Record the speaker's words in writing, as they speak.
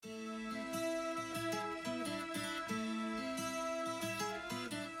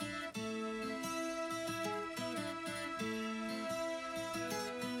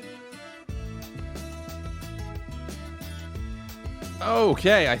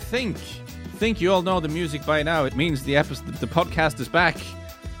Okay, I think you all know the music by now. It means the podcast is back.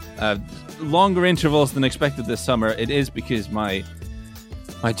 Longer intervals than expected this summer. It is because my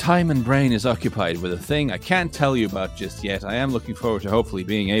time and brain is occupied with a thing I can't tell you about just yet. I am looking forward to hopefully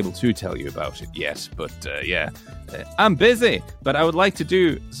being able to tell you about it yet. But I'm busy. But I'd like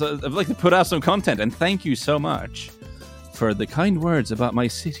to put out some content. And thank you so much for the kind words about my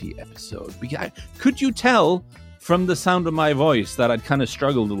city episode. Could you tell from the sound of my voice that I'd kind of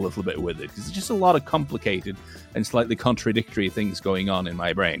struggled a little bit with it? Because there's just a lot of complicated and slightly contradictory things going on in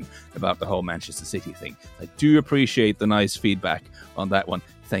my brain about the whole Manchester City thing. I do appreciate the nice feedback on that one.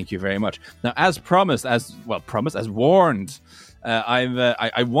 Thank you very much. Now, as warned,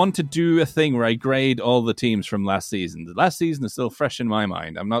 I want to do a thing where I grade all the teams from last season. The last season is still fresh in my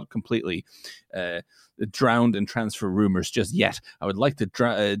mind. I'm not completely drowned in transfer rumors just yet. I would like to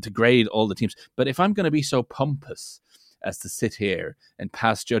grade all the teams. But if I'm going to be so pompous as to sit here and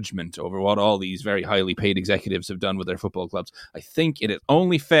pass judgment over what all these very highly paid executives have done with their football clubs, I think it is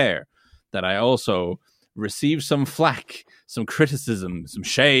only fair that I also receive some flack, some criticism, some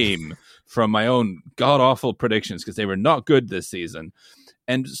shame from my own god-awful predictions, because they were not good this season.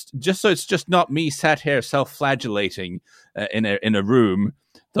 And just so it's just not me sat here self-flagellating in a room,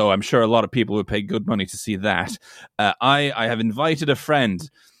 though I'm sure a lot of people would pay good money to see that, I have invited a friend.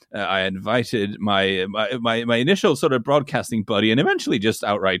 I invited my initial sort of broadcasting buddy, and eventually just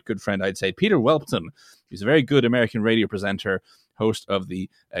outright good friend, I'd say, Peter Welpton. He's a very good American radio presenter, host of the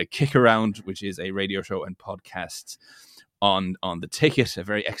Kick Around, which is a radio show and podcast on the Ticket, a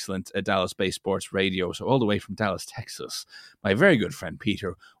very excellent Dallas-based sports radio, so all the way from Dallas, Texas. My very good friend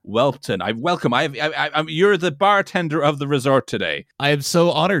Peter Welpton. You're the bartender of the resort today. I am so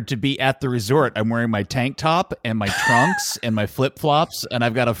honored to be at the resort. I'm wearing my tank top and my trunks and my flip-flops, and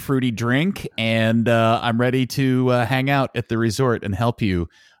I've got a fruity drink, and I'm ready to hang out at the resort and help you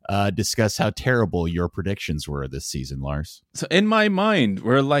discuss how terrible your predictions were this season, Lars. So in my mind,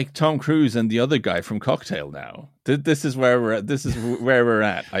 we're like Tom Cruise and the other guy from Cocktail now. This is where we're at. This is where we're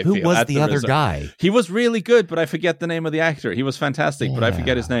at. Who was the other guy? He was really good, but I forget the name of the actor. He was fantastic, but I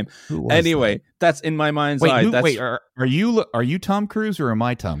forget his name. Anyway, that's in my mind's eye. Wait, are you Tom Cruise or am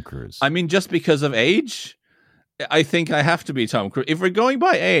I Tom Cruise? I mean, just because of age, I think I have to be Tom Cruise. If we're going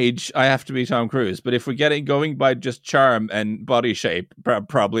by age, I have to be Tom Cruise. But if we're going by just charm and body shape,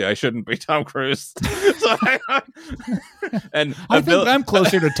 probably I shouldn't be Tom Cruise. I think I'm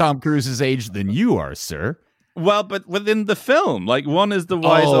closer to Tom Cruise's age than you are, sir. Well, but within the film, like one is the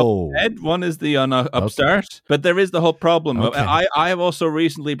wise up head, one is the upstart. Okay. But there is the whole problem. Okay. I have also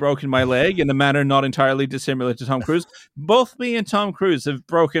recently broken my leg in a manner not entirely dissimilar to Tom Cruise. Both me and Tom Cruise have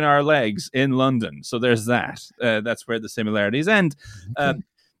broken our legs in London. So there's that. That's where the similarities end. Okay.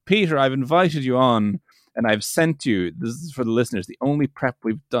 Peter, I've invited you on, and I've sent you, this is for the listeners, the only prep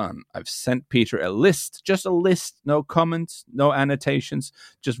we've done. I've sent Peter a list, just a list, no comments, no annotations,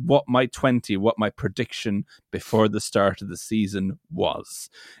 just what my prediction before the start of the season was.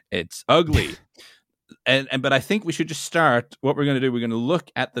 It's ugly. But I think we should just start. What we're going to do, we're going to look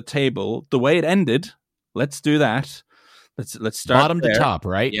at the table, the way it ended. Let's do that. Let's start bottom there. To top,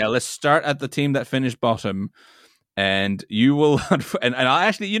 right? Yeah, let's start at the team that finished bottom. And you will, and I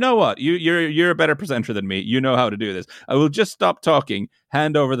actually, you know what? You're a better presenter than me. You know how to do this. I will just stop talking,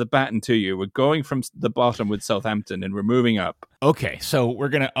 hand over the baton to you. We're going from the bottom with Southampton, and we're moving up. Okay, so we're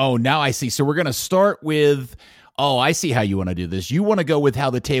gonna. Oh, now I see. So we're gonna start with. Oh, I see how you want to do this. You want to go with how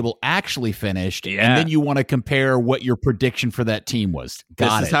the table actually finished, and then you want to compare what your prediction for that team was.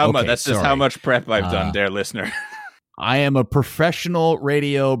 That's just how much prep I've done, dear listener. I am a professional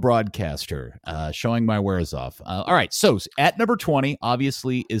radio broadcaster, showing my wares off. All right, so at number 20,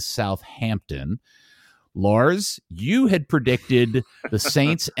 obviously, is Southampton. Lars, you had predicted the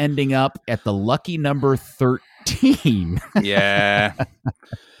Saints ending up at the lucky number 13. Yeah.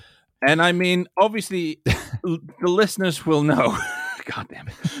 And I mean, obviously, the listeners will know. God damn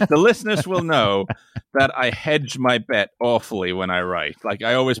it. The listeners will know that I hedge my bet awfully when I write. Like,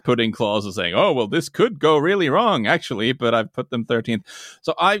 I always put in clauses saying, oh, well, this could go really wrong, actually, but I've put them 13th.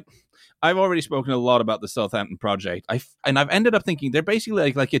 So I've already spoken a lot about the Southampton project. I've ended up thinking they're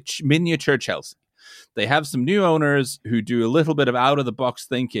basically like a miniature Chelsea. They have some new owners who do a little bit of out-of-the-box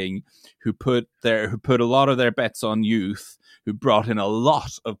thinking, who put a lot of their bets on youth, who brought in a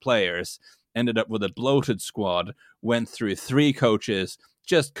lot of players, ended up with a bloated squad, went through 3 coaches,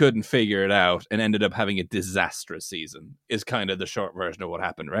 just couldn't figure it out, and ended up having a disastrous season, is kind of the short version of what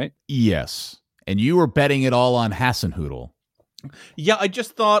happened, right? Yes. And you were betting it all on Hasenhüttl. Yeah, I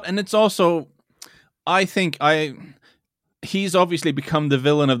just thought, and it's also, I think he's obviously become the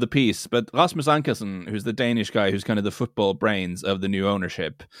villain of the piece, but Rasmus Ankersen, who's the Danish guy who's kind of the football brains of the new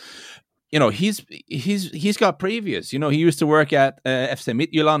ownership, he's got previous. He used to work at FC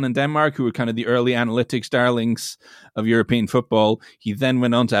Midtjylland in Denmark, who were kind of the early analytics darlings of European football. He then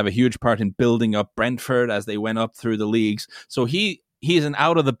went on to have a huge part in building up Brentford as they went up through the leagues. So he's an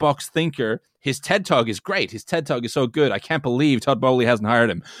out-of-the-box thinker. His TED Talk is great. His TED Talk is so good. I can't believe Todd Bowley hasn't hired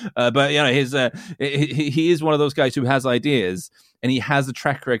him. But he is one of those guys who has ideas, and he has a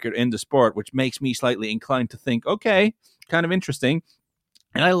track record in the sport, which makes me slightly inclined to think, okay, kind of interesting.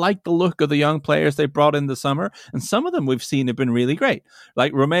 And I like the look of the young players they brought in the summer. And some of them we've seen have been really great.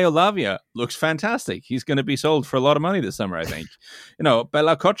 Like Romeo Lavia looks fantastic. He's going to be sold for a lot of money this summer, I think.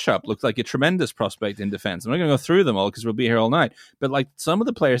 Bela Kotschap looks like a tremendous prospect in defense. I'm not going to go through them all because we'll be here all night. But like some of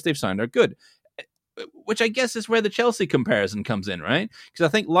the players they've signed are good, which I guess is where the Chelsea comparison comes in, right? Because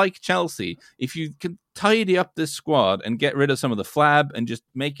I think like Chelsea, if you can tidy up this squad and get rid of some of the flab and just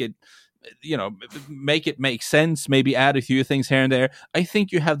make it make sense, maybe add a few things here and there, I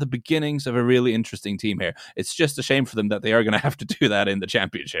think you have the beginnings of a really interesting team here. It's just a shame for them that they are going to have to do that in the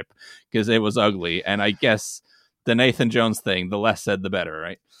championship because it was ugly. And I guess the Nathan Jones thing, the less said, the better,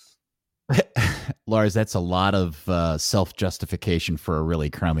 right? Lars, that's a lot of self-justification for a really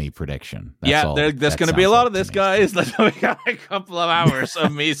crummy prediction. There's going to be a lot of this, guys. We got a couple of hours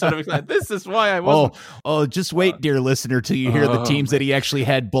of me sort of like, this is why I wasn't. Just wait, dear listener, till you hear the teams that he actually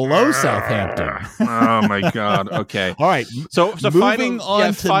had below Southampton. Oh my God. Okay. All right. So moving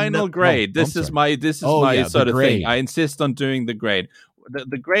on to final grade. This is my sort of thing. I insist on doing the grade.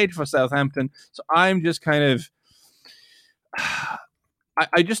 The grade for Southampton. So I'm just kind of.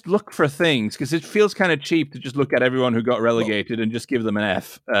 I just look for things because it feels kind of cheap to just look at everyone who got relegated and just give them an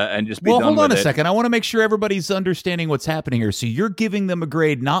F and just be done with it. Well, hold on a second. I want to make sure everybody's understanding what's happening here. So you're giving them a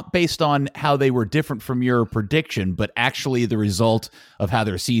grade not based on how they were different from your prediction, but actually the result of how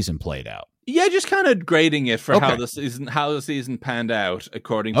their season played out. Yeah, just kind of grading it for how the season panned out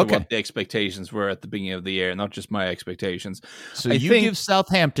according to what the expectations were at the beginning of the year, not just my expectations. So you give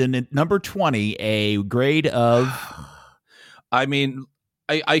Southampton at number 20 a grade of. I mean,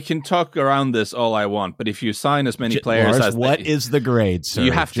 I can talk around this all I want, but if you sign as many players Lars, as what is the grade, sir?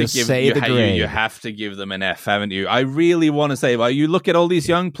 You have to you have to give them an F, haven't you? I really want to say, well, you look at all these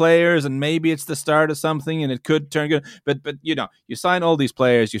young players, and maybe it's the start of something, and it could turn good. But you sign all these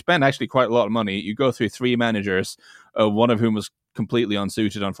players, you spend actually quite a lot of money. You go through 3 managers, one of whom was completely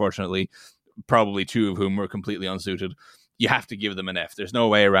unsuited, unfortunately. Probably 2 of whom were completely unsuited. You have to give them an F. There's no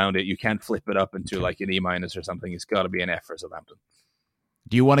way around it. You can't flip it up into like an E- or something. It's got to be an F for Southampton.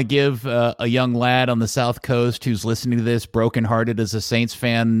 Do you want to give a young lad on the South Coast who's listening to this, brokenhearted as a Saints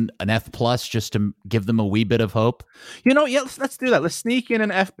fan, an F plus just to give them a wee bit of hope? Yeah, let's do that. Let's sneak in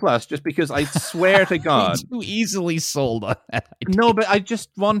an F plus just because I swear to God. Too easily sold on that idea. No, but I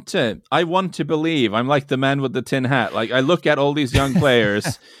just want to believe. I'm like the man with the tin hat. Like I look at all these young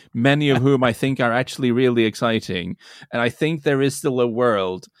players, many of whom I think are actually really exciting. And I think there is still a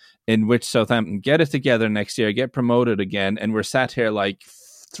world in which Southampton get it together next year, get promoted again, and we're sat here like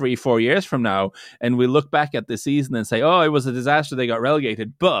 3-4 years from now, and we look back at the season and say, oh, it was a disaster, they got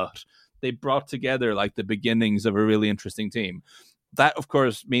relegated, but they brought together like the beginnings of a really interesting team. That, of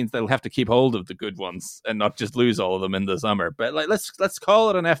course, means they'll have to keep hold of the good ones and not just lose all of them in the summer. But like, let's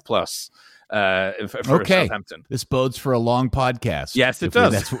call it an F plus. For Southampton. This bodes for a long podcast. Yes, it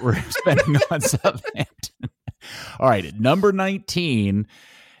does. That's what we're spending on Southampton. All right, at number 19.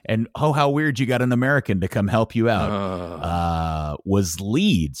 And how weird you got an American to come help you out. Was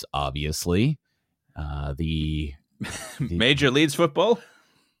Leeds, obviously. The Major Leeds football?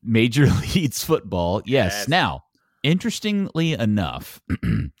 Major Leeds football, yes. Now, interestingly enough,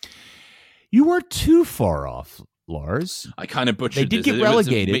 you weren't too far off, Lars. I kind of butchered They did get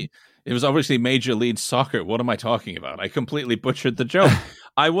relegated. It was obviously Major Leeds Soccer. What am I talking about? I completely butchered the joke.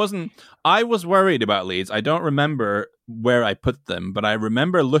 I was worried about Leeds. I don't remember where I put them, but I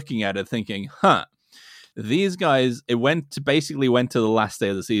remember looking at it thinking, these guys, basically went to the last day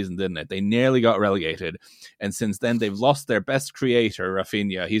of the season, didn't it? They nearly got relegated. And since then, they've lost their best creator,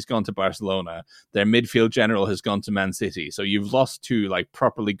 Rafinha. He's gone to Barcelona. Their midfield general has gone to Man City. So you've lost 2 like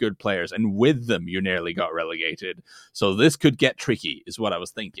properly good players. And with them, you nearly got relegated. So this could get tricky, is what I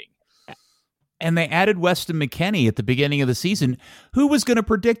was thinking. And they added Weston McKennie at the beginning of the season. Who was going to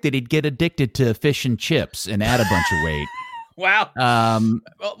predict that he'd get addicted to fish and chips and add a bunch of weight? Wow.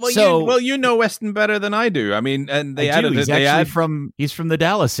 So you know Weston better than I do. I mean, and they I do. added He's they actually add, from the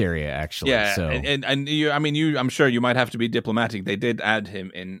Dallas area, actually. yeah, So and you, I mean, I'm sure you might have to be diplomatic. They did add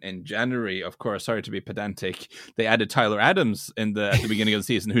him in January, of course. Sorry to be pedantic. They added Tyler Adams at the beginning of the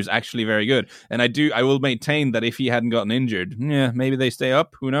season, who's actually very good. And I will maintain that if he hadn't gotten injured, yeah, maybe they stay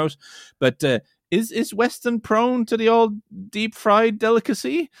up. Who knows? But is Weston prone to the old deep fried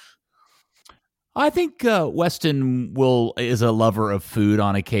delicacy? I think Weston is a lover of food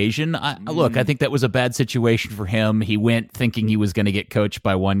on occasion. Look, I think that was a bad situation for him. He went thinking he was going to get coached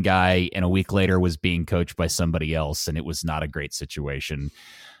by one guy, and a week later was being coached by somebody else, and it was not a great situation.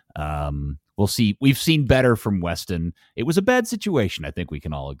 We'll see. We've seen better from Weston. It was a bad situation. I think we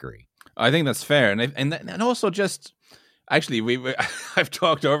can all agree. I think that's fair, and also just. Actually, I've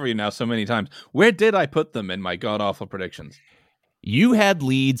talked over you now so many times. Where did I put them in my god awful predictions? You had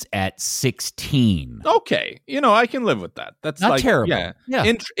Leeds at 16. Okay, I can live with that. That's not like, terrible.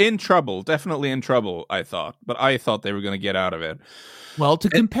 Yeah. In trouble, definitely in trouble. I thought, but I thought they were going to get out of it. Well, to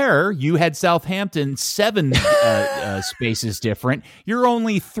compare, you had Southampton 7 spaces different. You're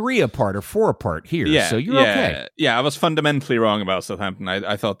only 3 apart or 4 apart here, so you're okay. Yeah, I was fundamentally wrong about Southampton.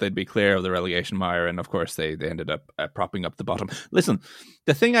 I thought they'd be clear of the relegation mire, and of course they ended up propping up the bottom. Listen,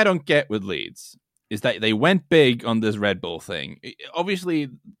 the thing I don't get with Leeds is that they went big on this Red Bull thing. Obviously,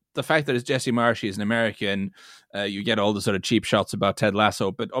 the fact that it's Jesse Marsch is an American, you get all the sort of cheap shots about Ted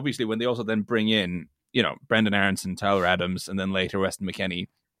Lasso, but obviously when they also then bring in, Brendan Aronson, Tyler Adams, and then later Weston McKennie,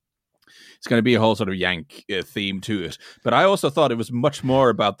 it's going to be a whole sort of Yank theme to it. But I also thought it was much more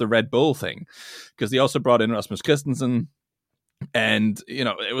about the Red Bull thing, because they also brought in Rasmus Christensen, and,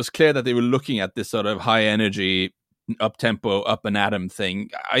 it was clear that they were looking at this sort of high energy, up-tempo, up and at 'em thing.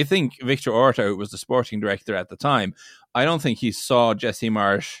 I think Victor Orta, who was the sporting director at the time, I don't think he saw Jesse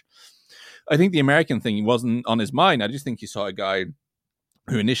Marsch. I think the American thing wasn't on his mind. I just think he saw a guy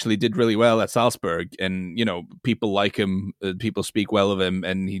who initially did really well at Salzburg, and people like him, people speak well of him,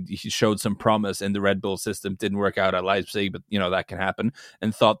 and he showed some promise in the Red Bull system. Didn't work out at Leipzig, but that can happen,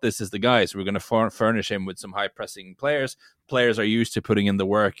 and thought this is the guy. So we're going to furnish him with some high pressing players. Players are used to putting in the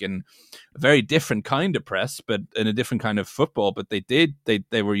work in a very different kind of press, but in a different kind of football. But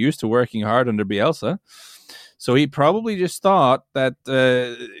they were used to working hard under Bielsa. So he probably just thought that,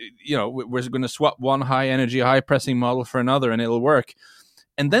 we're going to swap one high energy, high pressing model for another and it'll work.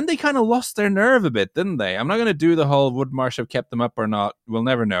 And then they kind of lost their nerve a bit, didn't they? I'm not going to do the whole would Marsch have kept them up or not. We'll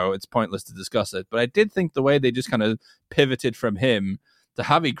never know. It's pointless to discuss it. But I did think the way they just kind of pivoted from him to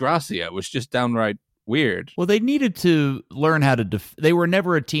Javi Gracia was just downright weird. Well, they needed to learn how to they were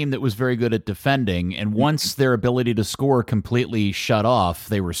never a team that was very good at defending, and once their ability to score completely shut off,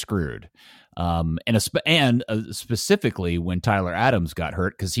 they were screwed. Specifically when Tyler Adams got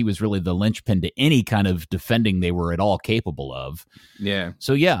hurt, because he was really the linchpin to any kind of defending they were at all capable of. Yeah.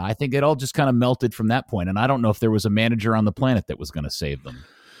 So, yeah, I think it all just kind of melted from that point, and I don't know if there was a manager on the planet that was going to save them.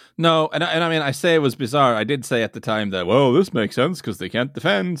 No, and I mean, I say it was bizarre. I did say at the time that, well, this makes sense because they can't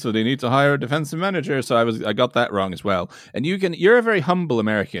defend, so they need to hire a defensive manager. So I got that wrong as well. And you're a very humble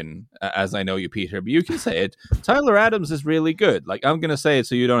American, as I know you, Peter, but you can say it. Tyler Adams is really good. Like, I'm going to say it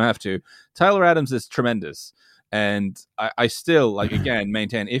so you don't have to. Tyler Adams is tremendous. And I still, again,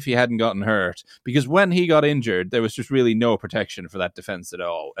 maintain if he hadn't gotten hurt, because when he got injured, there was just really no protection for that defense at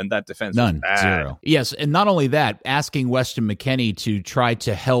all. And that defense was bad. Zero. Yes, and not only that, asking Weston McKennie to try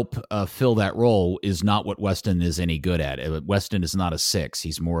to help fill that role is not what Weston is any good at. Weston is not a 6.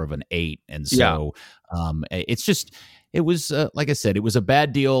 He's more of an 8. And so it's just, it was, like I said, it was a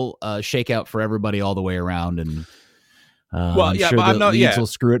bad deal, shakeout for everybody all the way around. And I'm sure the Leeds will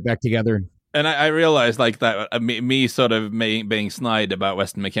screw it back together. And I realized that me sort of being snide about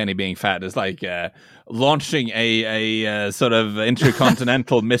Weston McKennie being fat is like launching a sort of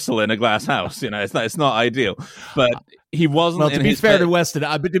intercontinental missile in a glass house. It's not ideal, but he wasn't. Well, to be fair to Weston,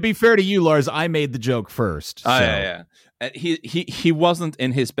 but to be fair to you, Lars, I made the joke first. So. Yeah. He wasn't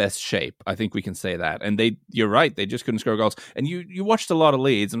in his best shape. I think we can say that. And you're right. They just couldn't score goals. And you watched a lot of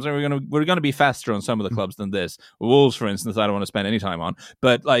Leeds. I'm saying we're gonna be faster on some of the clubs than this. Wolves, for instance, I don't want to spend any time on,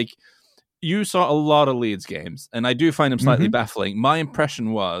 but you saw a lot of Leeds games, and I do find them slightly baffling. My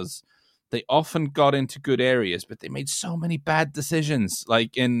impression was they often got into good areas, but they made so many bad decisions,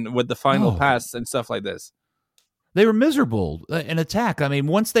 with the final pass and stuff like this. They were miserable in attack. I mean,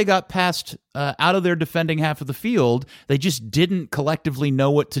 once they got past out of their defending half of the field, they just didn't collectively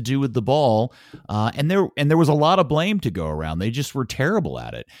know what to do with the ball, and there was a lot of blame to go around. They just were terrible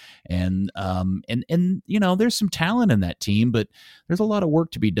at it, and there's some talent in that team, but there's a lot of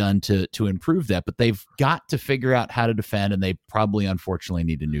work to be done to improve that. But they've got to figure out how to defend, and they probably, unfortunately,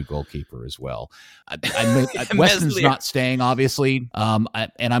 need a new goalkeeper as well. Weston's not staying, obviously,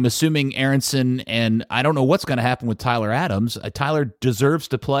 and I'm assuming Aronson, and I don't know what's going to happen with Tyler Adams. Tyler deserves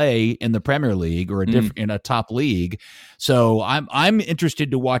to play in the Premier League or in a top league. So I'm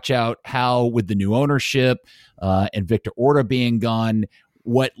interested to watch out how, with the new ownership and Victor Orta being gone,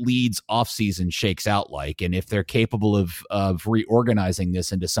 what Leeds offseason shakes out like, and if they're capable of reorganizing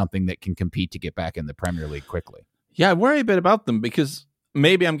this into something that can compete to get back in the Premier League quickly. Yeah, I worry a bit about them because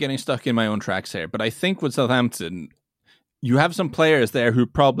maybe I'm getting stuck in my own tracks here, but I think with Southampton, you have some players there who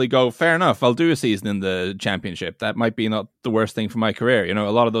probably go, fair enough, I'll do a season in the Championship. That might be not the worst thing for my career. You know,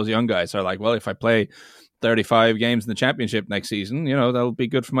 a lot of those young guys are like, well, if I play 35 games in the Championship next season, you know, that'll be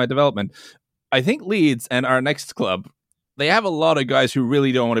good for my development. I think Leeds and our next club, they have a lot of guys who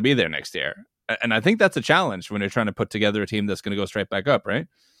really don't want to be there next year. And I think that's a challenge when you're trying to put together a team that's going to go straight back up, right?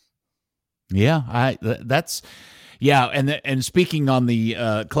 Yeah, and speaking on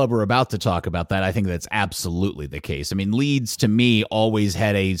the club we're about to talk about, that I think that's absolutely the case. I mean, Leeds to me always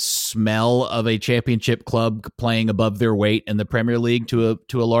had a smell of a championship club playing above their weight in the Premier League to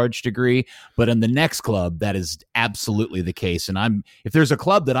a large degree, but in the next club, that is absolutely the case. And if there's a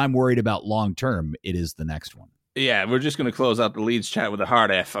club that I'm worried about long term, it is the next one. Yeah, we're just going to close out the Leeds chat with a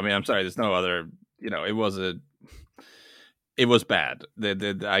hard F. I mean, I'm sorry, there's no other. You know, it was bad.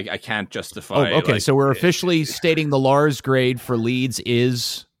 I can't justify. Oh, okay. So we're officially stating the Lars grade for Leeds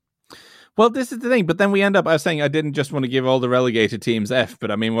is. Well, this is the thing. But then we end up. I was saying I didn't just want to give all the relegated teams F.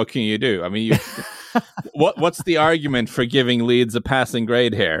 But I mean, what can you do? I mean, what's the argument for giving Leeds a passing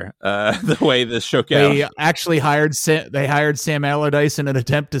grade here? The way this shook out. They actually hired Sam Allardyce in an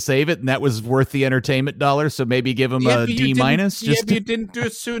attempt to save it, and that was worth the entertainment dollar. So maybe give him a D minus. Yeah, but you didn't do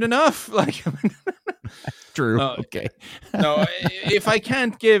it soon enough. Like. True. Okay. No, if I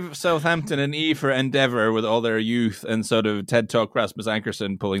can't give Southampton an E for endeavour with all their youth and sort of TED Talk Rasmus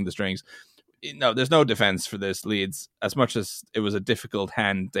Ankerson pulling the strings, no, there's no defence for this Leeds. As much as it was a difficult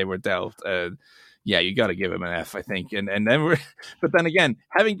hand they were dealt, yeah, you got to give them an F, I think. And then but then again,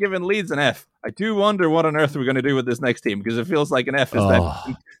 having given Leeds an F, I do wonder what on earth we're going to do with this next team, because it feels like an F is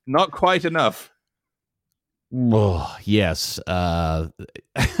then not quite enough. Oh, yes.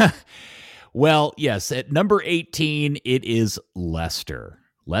 Well, yes, at number 18, it is Leicester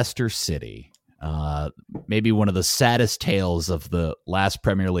City. Maybe one of the saddest tales of the last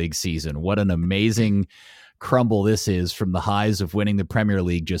Premier League season. What an amazing crumble this is from the highs of winning the Premier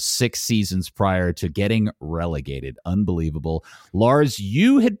League just 6 seasons prior to getting relegated. Unbelievable. Lars,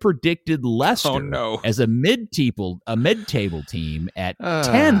 you had predicted Leicester as a mid-table team at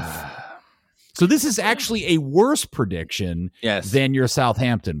 10th. So this is actually a worse prediction than your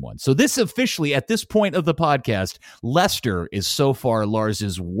Southampton one. So this officially, at this point of the podcast, Leicester is so far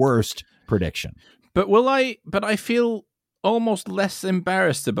Lars's worst prediction. But I feel almost less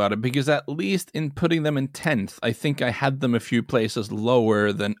embarrassed about it, because at least in putting them in 10th, I think I had them a few places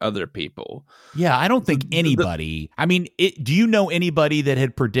lower than other people. Yeah, I don't think anybody. Do you know anybody that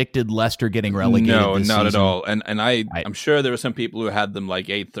had predicted Leicester getting relegated? No, this not season? At all. And I'm sure there were some people who had them like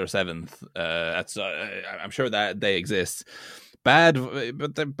 8th or 7th. I'm sure that they exist. But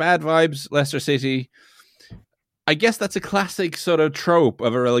the bad vibes, Leicester City. I guess that's a classic sort of trope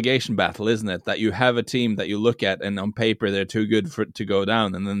of a relegation battle, isn't it? That you have a team that you look at and on paper they're too good to go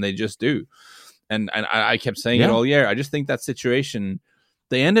down, and then they just do. And I kept saying it all year. I just think that situation,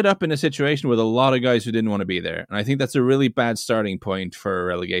 they ended up in a situation with a lot of guys who didn't want to be there. And I think that's a really bad starting point for a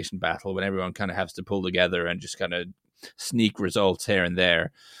relegation battle, when everyone kind of has to pull together and just kind of sneak results here and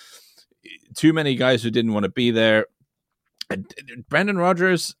there. Too many guys who didn't want to be there. Brendan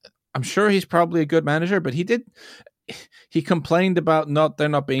Rodgers, I'm sure he's probably a good manager, but he complained about there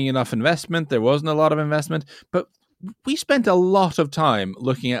not being enough investment. There wasn't a lot of investment, but we spent a lot of time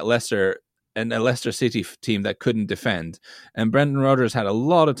looking at Leicester and a Leicester City team that couldn't defend, and Brendan Rodgers had a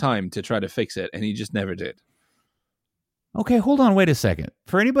lot of time to try to fix it, and he just never did. Okay, hold on, wait a second.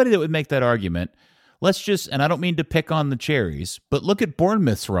 For anybody that would make that argument, let's just, and I don't mean to pick on the cherries, but look at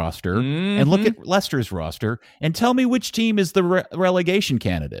Bournemouth's roster and look at Leicester's roster and tell me which team is the relegation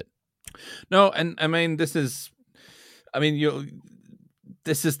candidate. No, and I mean, this is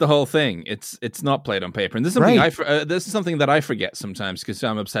the whole thing. It's not played on paper, and this is something this is something that I forget sometimes, because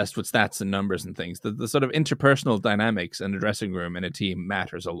I'm obsessed with stats and numbers and things. The sort of interpersonal dynamics in the dressing room in a team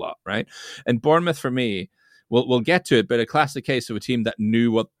matters a lot, right? And Bournemouth for me we'll get to it, but a classic case of a team that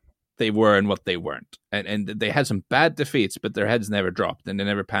knew what they were and what they weren't. And they had some bad defeats, but their heads never dropped and they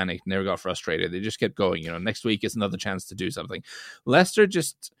never panicked, never got frustrated. They just kept going. Next week is another chance to do something. Leicester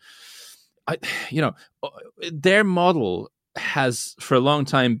just, their model has for a long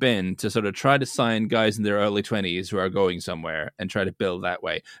time been to sort of try to sign guys in their early 20s who are going somewhere and try to build that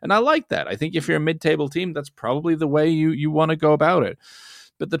way. And I like that. I think if you're a mid-table team, that's probably the way you want to go about it.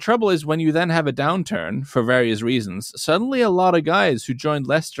 But the trouble is when you then have a downturn for various reasons, suddenly a lot of guys who joined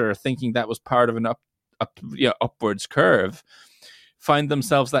Leicester thinking that was part of an upwards curve find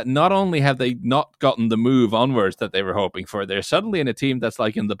themselves that not only have they not gotten the move onwards that they were hoping for, they're suddenly in a team that's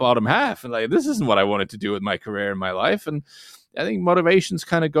like in the bottom half. And like, this isn't what I wanted to do with my career and my life. And I think motivations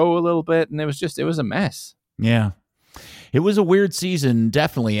kind of go a little bit. And it was a mess. Yeah. It was a weird season,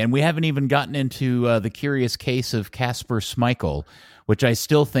 definitely. And we haven't even gotten into the curious case of Kasper Schmeichel, which I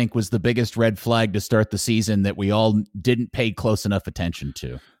still think was the biggest red flag to start the season that we all didn't pay close enough attention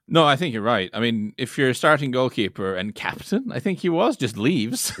to. No, I think you're right. I mean, if you're a starting goalkeeper and captain, I think he just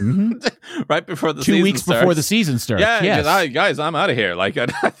leaves right before the season starts. 2 weeks before the season starts. Yeah, yes. Guys, I'm out of here. Like, I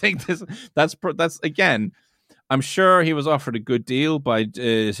think that's again, I'm sure he was offered a good deal by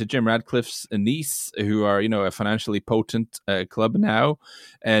Sir Jim Radcliffe's Nice, who are, a financially potent club now.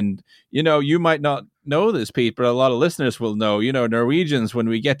 And, you might not know this, Pete, but a lot of listeners will know, Norwegians, when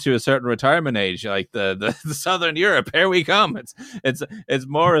we get to a certain retirement age, like the Southern Europe, here we come. It's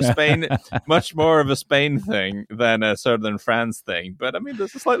more a Spain, much more of a Spain thing than a Southern France thing. But I mean,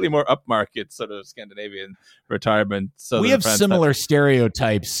 there's a slightly more upmarket sort of Scandinavian retirement. We have France similar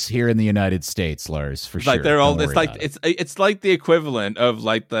stereotypes here in the United States, Lars, for sure. Like they're all, it's like the equivalent of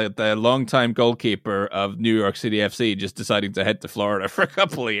like the longtime goalkeeper of New York City FC just deciding to head to Florida for a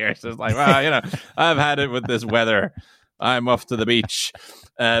couple of years. It's like, well, I've had it with this weather. I'm off to the beach.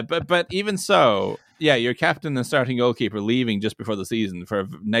 But even so, yeah, your captain and starting goalkeeper leaving just before the season for a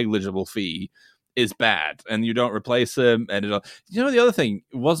negligible fee is bad, and you don't replace him. And the other thing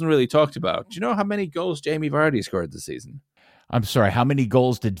wasn't really talked about. Do you know how many goals Jamie Vardy scored this season? I'm sorry, how many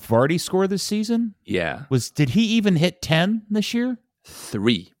goals did Vardy score this season? Yeah. Did he even hit 10 this year?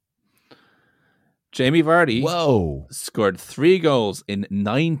 3. Jamie Vardy scored 3 goals in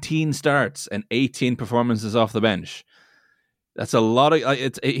 19 starts and 18 performances off the bench. That's a lot of...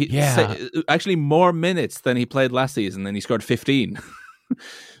 actually more minutes than he played last season, and he scored 15.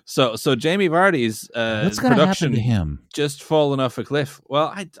 So Jamie Vardy's what's going to happen to him? Just fallen off a cliff.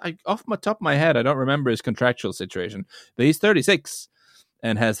 Well, I off my top of my head, I don't remember his contractual situation, but he's 36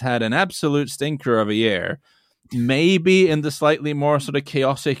 and has had an absolute stinker of a year. Maybe in the slightly more sort of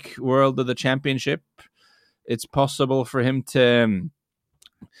chaotic world of the Championship, it's possible for him to...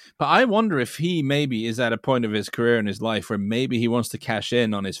 But I wonder if he maybe is at a point of his career in his life where maybe he wants to cash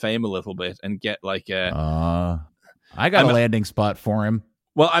in on his fame a little bit and get like a... I got a landing spot for him.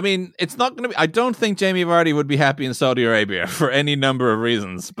 Well, I mean, it's not going to be... I don't think Jamie Vardy would be happy in Saudi Arabia for any number of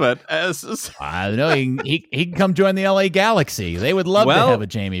reasons, but... I don't know. He can come join the LA Galaxy. They would love to have a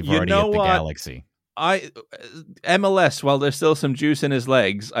Jamie Vardy at the Galaxy. MLS, while there's still some juice in his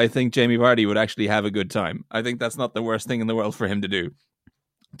legs, I think Jamie Vardy would actually have a good time. I think that's not the worst thing in the world for him to do.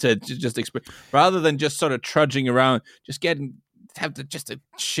 To just rather than just sort of trudging around, just have a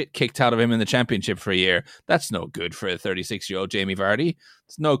shit kicked out of him in the Championship for a year. That's no good for a 36-year-old Jamie Vardy.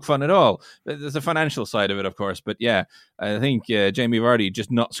 It's no fun at all. There's a financial side of it, of course, but yeah, I think Jamie Vardy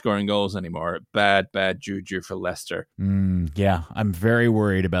just not scoring goals anymore. Bad juju for Leicester. Yeah, I'm very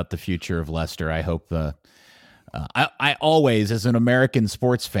worried about the future of Leicester. I hope I always, as an American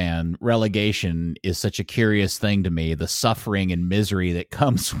sports fan, relegation is such a curious thing to me. The suffering and misery that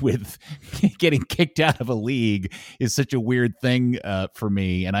comes with getting kicked out of a league is such a weird thing for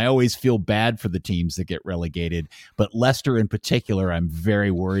me. And I always feel bad for the teams that get relegated. But Leicester in particular, I'm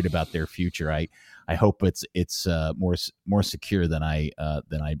very worried about their future. I hope it's more secure than I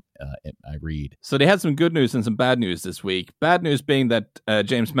read. So they had some good news and some bad news this week. Bad news being that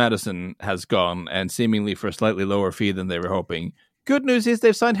James Maddison has gone, and seemingly for a slightly lower fee than they were hoping. Good news is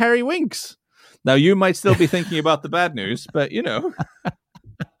they've signed Harry Winks. Now you might still be thinking about the bad news, but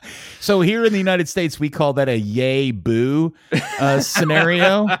So here in the United States, we call that a yay boo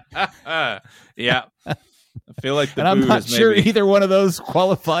scenario. Yeah. I feel like and I'm not sure either one of those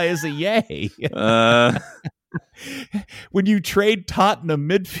qualify as a yay. When you trade Tottenham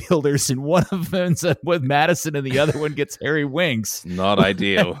midfielders and one of them ends up with Maddison and the other one gets Harry Winks. Not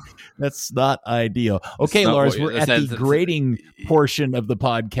ideal. That's not ideal. Okay, Lars, we're at the grading portion of the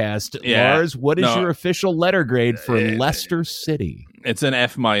podcast. Yeah, Lars, what is your official letter grade for Leicester City? It's an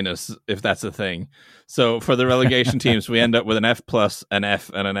F minus, if that's a thing. So for the relegation teams, we end up with an F plus, an F,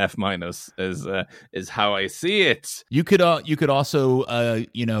 and an F minus. Is how I see it. You could also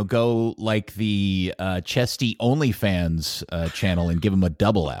go like the Chesty OnlyFans channel and give him a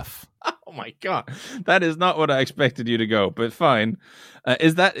double F. Oh my god, that is not what I expected you to go. But fine,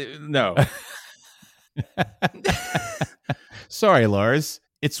 is that no? Sorry, Lars.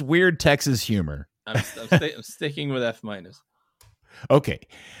 It's weird Texas humor. I'm sticking with F minus. Okay.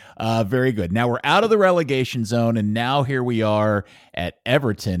 Very good. Now we're out of the relegation zone, and now here we are at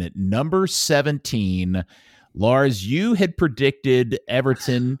Everton at number 17. Lars, you had predicted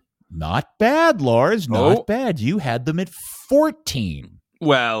Everton. Not bad, Lars. Not bad. You had them at 14.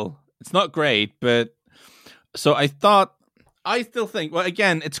 Well, it's not great, but so I still think, well,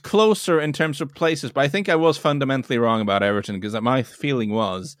 again, it's closer in terms of places, but I think I was fundamentally wrong about Everton because my feeling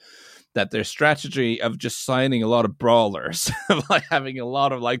was that their strategy of just signing a lot of brawlers, like having a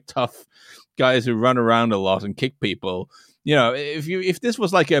lot of like tough guys who run around a lot and kick people. If this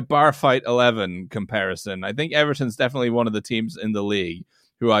was like a bar fight 11 comparison, I think Everton's definitely one of the teams in the league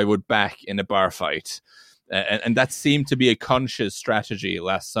who I would back in a bar fight. And that seemed to be a conscious strategy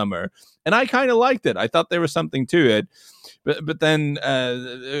last summer. And I kind of liked it. I thought there was something to it. But then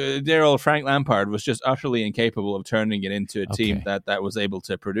dear old Frank Lampard was just utterly incapable of turning it into a team that was able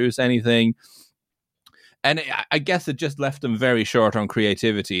to produce anything. And I guess it just left them very short on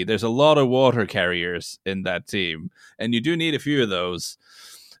creativity. There's a lot of water carriers in that team, and you do need a few of those.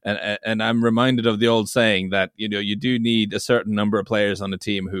 And I'm reminded of the old saying that, you do need a certain number of players on the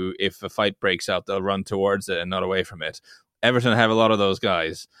team who, if a fight breaks out, they'll run towards it and not away from it. Everton have a lot of those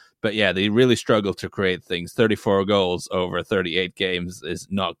guys. But yeah, they really struggle to create things. 34 goals over 38 games is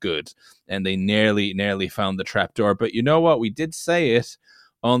not good. And they nearly found the trapdoor. But you know what? We did say it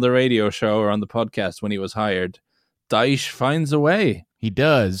on the radio show or on the podcast when he was hired. Dyche finds a way. He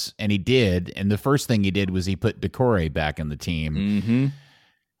does, and he did. And the first thing he did was he put Decore back in the team. Mm-hmm.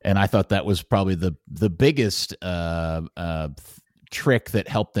 And I thought that was probably the biggest trick that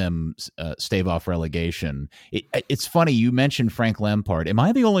helped them stave off relegation. It's funny, you mentioned Frank Lampard. Am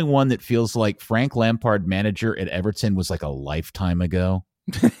I the only one that feels like Frank Lampard manager at Everton was like a lifetime ago?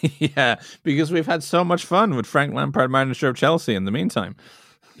 Yeah, because we've had so much fun with Frank Lampard manager of Chelsea in the meantime.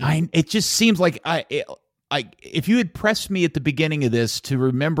 It just seems like if you had pressed me at the beginning of this to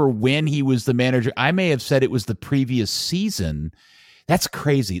remember when he was the manager, I may have said it was the previous season. That's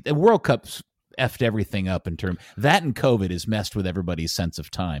crazy. The World Cup's effed everything up in terms that, and COVID has messed with everybody's sense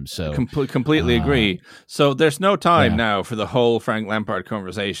of time. So completely agree. So there's no time now for the whole Frank Lampard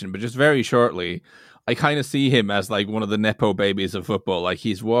conversation, but just very shortly, I kind of see him as like one of the nepo babies of football. Like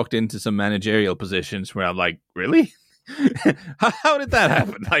he's walked into some managerial positions where I'm like, really? How did that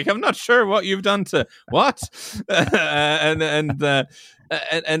happen? Like, I'm not sure what you've done to what, and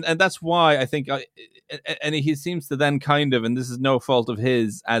that's why I think and he seems to then kind of, and this is no fault of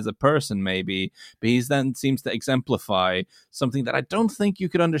his as a person maybe, but he then seems to exemplify something that I don't think you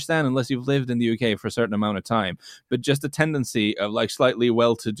could understand unless you've lived in the UK for a certain amount of time, but just a tendency of like slightly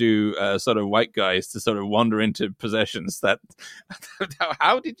well-to-do sort of white guys to sort of wander into possessions that,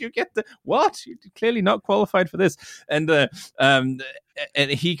 how did you get the, what? You're clearly not qualified for this. And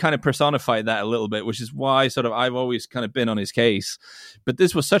he kind of personified that a little bit, which is why sort of I've always kind of been on his case. But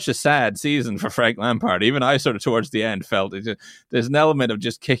this was such a sad season for Frank Lampard. Even I sort of towards the end felt there's an element of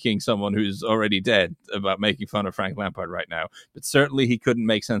just kicking someone who's already dead about making fun of Frank Lampard right now. But certainly he couldn't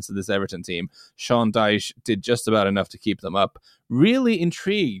make sense of this Everton team. Sean Dyche did just about enough to keep them up. Really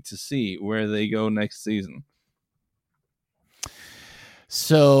intrigued to see where they go next season.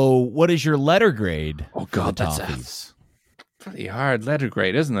 So what is your letter grade? Oh, God, that's pretty hard letter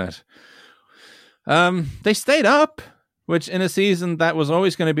grade, isn't it? They stayed up, which in a season that was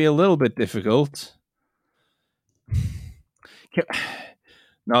always going to be a little bit difficult.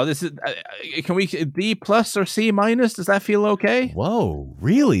 No, this is. Can we B plus or C minus? Does that feel okay? Whoa,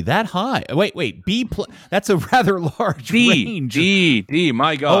 really? That high? Wait. B plus. That's a rather large range. D.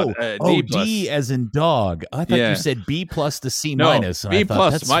 My God. D plus. D as in dog. I thought you said B plus to C minus. B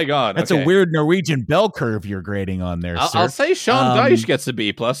plus. My God, that's a weird Norwegian bell curve you're grading on there. I'll say Sean Dyche gets a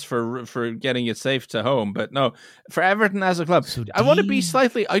B plus for getting it safe to home, but no, for Everton as a club, so I want to be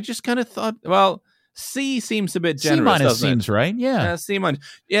slightly. I just kind of thought, well. C seems a bit generous. C minus seems right. Yeah. C minus.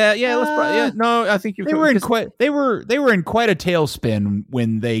 Yeah. No, I think they were in quite a tailspin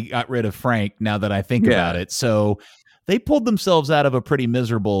when they got rid of Frank. Now that I think about it, so they pulled themselves out of a pretty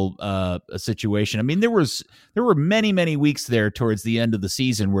miserable situation. I mean, there were many weeks there towards the end of the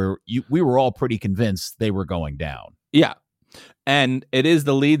season where we were all pretty convinced they were going down. Yeah. And it is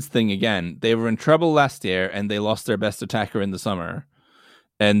the Leeds thing again. They were in trouble last year and they lost their best attacker in the summer.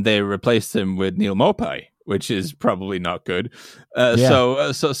 and they replaced him with Neil Maupay, which is probably not good.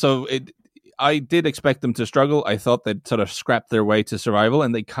 I did expect them to struggle. I thought they'd sort of scrap their way to survival,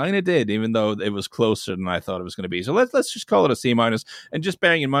 and they kind of did, even though it was closer than I thought it was going to be. So let's just call it a C-. And just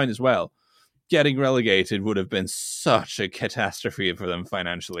bearing in mind as well, getting relegated would have been such a catastrophe for them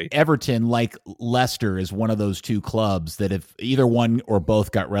financially. Everton, like Leicester, is one of those two clubs that if either one or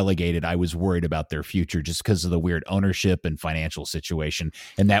both got relegated, I was worried about their future just because of the weird ownership and financial situation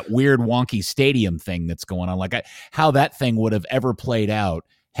and that weird wonky stadium thing that's going on. Like how that thing would have ever played out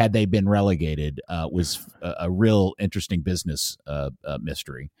had they been relegated was a real interesting business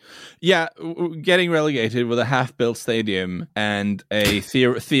mystery. Yeah, getting relegated with a half-built stadium and a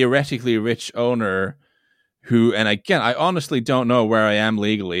theoretically rich owner who, and again, I honestly don't know where I am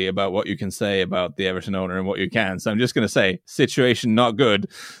legally about what you can say about the Everton owner and what you can. So I'm just going to say, situation not good.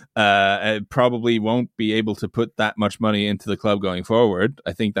 Probably won't be able to put that much money into the club going forward.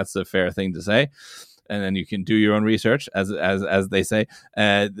 I think that's a fair thing to say. And then you can do your own research, as they say.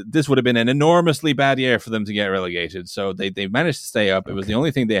 This would have been an enormously bad year for them to get relegated. So they managed to stay up. It was the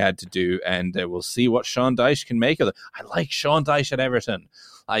only thing they had to do, and we'll see what Sean Dyche can make of it. I like Sean Dyche at Everton.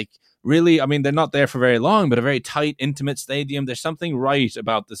 Like, really, I mean, they're not there for very long, but a very tight, intimate stadium. There's something right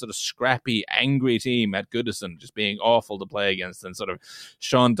about the sort of scrappy, angry team at Goodison just being awful to play against, and sort of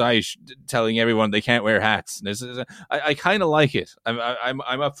Sean Dyche telling everyone they can't wear hats. I kind of like it. I'm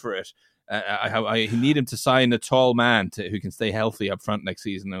up for it. I need him to sign a tall man who can stay healthy up front next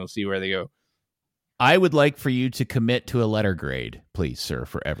season, and we'll see where they go. I would like for you to commit to a letter grade, please, sir,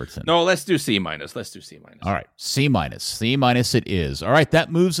 for Everton. No, let's do C-. All right, C-. C- it is. All right,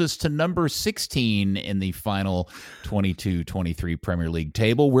 that moves us to number 16 in the final 22-23 Premier League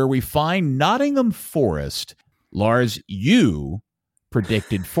table, where we find Nottingham Forest. Lars, you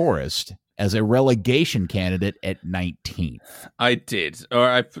predicted Forest as a relegation candidate at 19th. I did.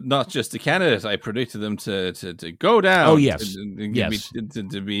 Or not just a candidate, I predicted them to go down. Oh, yes.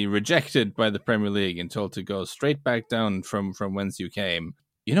 To be rejected by the Premier League and told to go straight back down from whence you came.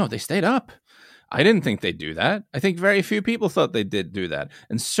 You know, they stayed up. I didn't think they'd do that. I think very few people thought they did do that.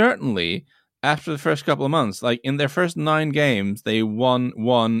 And certainly after the first couple of months, like in their first 9 games, they won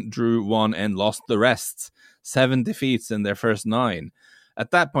 1, drew 1, and lost the rest. 7 defeats in their first 9.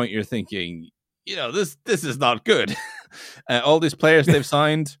 At that point, you're thinking, you know, this is not good. All these players they've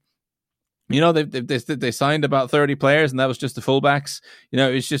signed, you know, they signed about 30 players, and that was just the fullbacks. You know,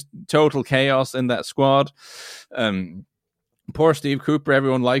 it's just total chaos in that squad. Poor Steve Cooper,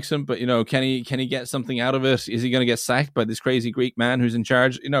 everyone likes him, but you know, can he get something out of it? Is he going to get sacked by this crazy Greek man who's in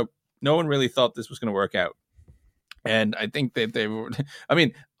charge? You know, no one really thought this was going to work out. And I think that they were, I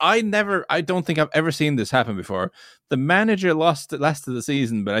mean, I don't think I've ever seen this happen before. The manager lost last of the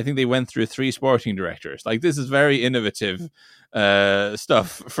season, but I think they went through 3 sporting directors. Like, this is very innovative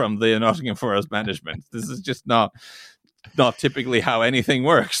stuff from the Nottingham Forest management. This is just not typically how anything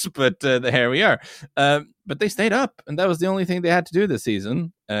works, but here we are. But they stayed up, and that was the only thing they had to do this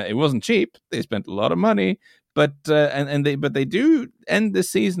season. It wasn't cheap. They spent a lot of money. But they do end this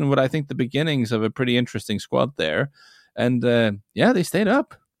season with, I think, the beginnings of a pretty interesting squad there, and they stayed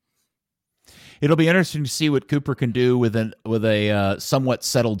up. It'll be interesting to see what Cooper can do with a somewhat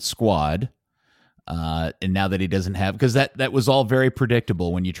settled squad, and now that he doesn't have, because that was all very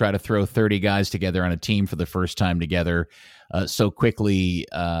predictable when you try to throw 30 guys together on a team for the first time together so quickly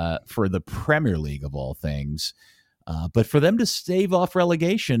for the Premier League of all things. But for them to stave off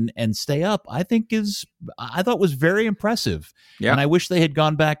relegation and stay up, I thought was very impressive. Yeah. And I wish they had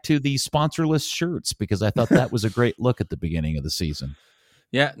gone back to the sponsorless shirts, because I thought that was a great look at the beginning of the season.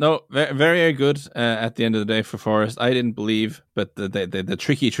 Yeah, no, very, very good at the end of the day for Forest. I didn't believe, but the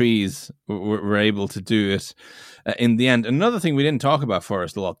tricky trees were able to do it in the end. Another thing we didn't talk about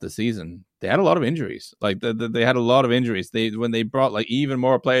Forest a lot this season, they had a lot of injuries. Like they had a lot of injuries. When they brought like even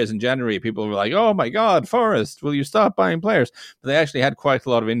more players in January, people were like, "Oh my God, Forest, will you stop buying players?" But they actually had quite a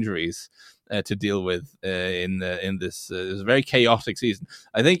lot of injuries to deal with in this. It was a very chaotic season.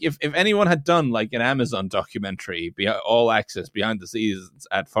 I think if anyone had done like an Amazon documentary, all access behind the scenes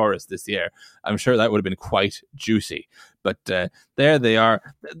at Forest this year, I'm sure that would have been quite juicy. But there they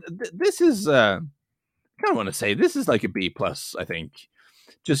are. This is I don't want to say this is like a B+, I think,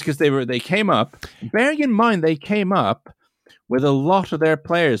 just because they came up. Bearing in mind they came up with a lot of their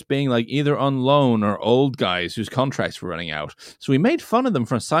players being like either on loan or old guys whose contracts were running out. So we made fun of them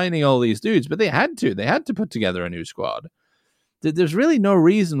for signing all these dudes, but they had to put together a new squad. There's really no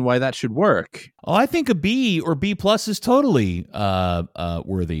reason why that should work. Oh, I think a B or B+ is totally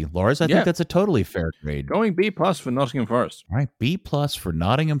worthy, Lars. I think that's a totally fair grade. Going B+ for Nottingham Forest. All right, B+ for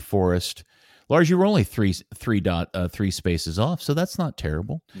Nottingham Forest. Lars, you were only three spaces off, so that's not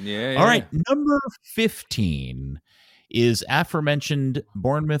terrible. Yeah. All right, number 15 is aforementioned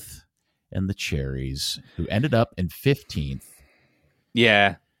Bournemouth and the Cherries, who ended up in 15th.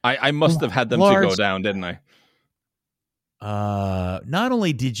 Yeah, I must have had them to go down, didn't I? Not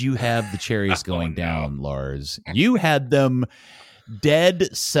only did you have the Cherries going down, Lars, you had them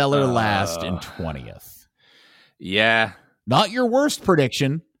dead cellar last in 20th. Yeah. Not your worst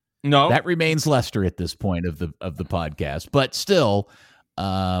prediction. No. That remains Leicester at this point of the podcast. But still,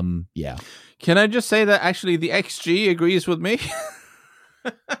 yeah. Can I just say that actually the XG agrees with me?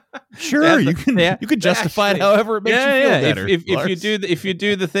 Sure, you can justify it however it makes you feel better. If you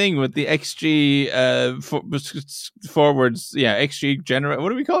do the thing with the XG forwards, XG generate. What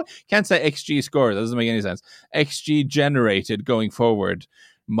do we call it? Can't say XG score. That doesn't make any sense. XG generated going forward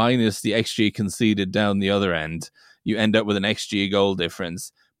minus the XG conceded down the other end. You end up with an XG goal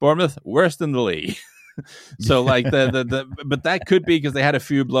difference. Bournemouth worst in the league. So like but that could be because they had a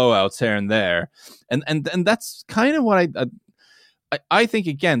few blowouts here and there, and that's kind of what I think,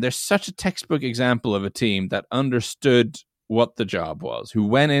 again, there's such a textbook example of a team that understood what the job was, who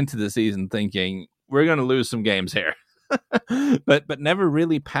went into the season thinking, we're going to lose some games here, but never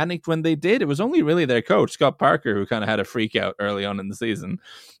really panicked when they did. It was only really their coach, Scott Parker, who kind of had a freak out early on in the season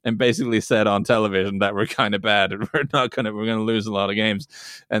and basically said on television that we're kind of bad and we're going to lose a lot of games.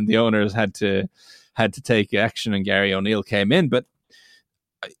 And the owners had to take action, and Gary O'Neill came in. But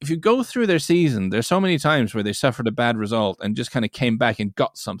if you go through their season, there's so many times where they suffered a bad result and just kind of came back and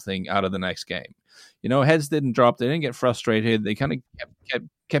got something out of the next game. You know, heads didn't drop. They didn't get frustrated. They kind of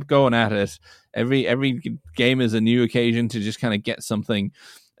kept going at it. Every game is a new occasion to just kind of get something.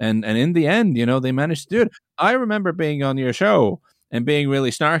 And in the end, you know, they managed to do it. I remember being on your show and being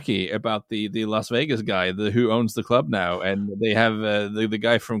really snarky about the Las Vegas guy, who owns the club now. And they have the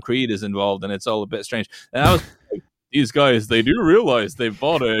guy from Creed is involved, and it's all a bit strange. And I was like, these guys, they do realize they've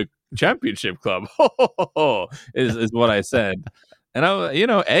bought a championship club. is what I said. And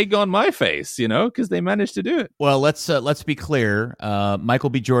egg on my face, because they managed to do it. Well, let's be clear. Michael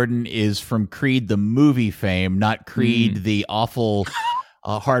B. Jordan is from Creed, the movie fame, not Creed, the awful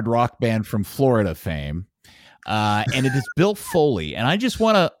hard rock band from Florida fame. And it is Bill Foley. And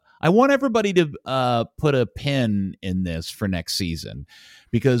I want everybody to put a pin in this for next season,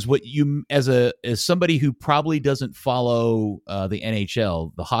 because what you, as somebody who probably doesn't follow the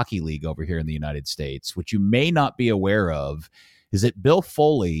NHL, the hockey league over here in the United States, what you may not be aware of is that Bill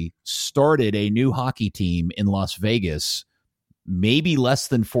Foley started a new hockey team in Las Vegas maybe less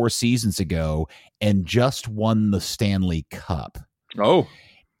than 4 seasons ago and just won the Stanley Cup. Oh.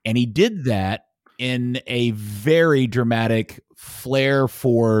 And he did that in a very dramatic flair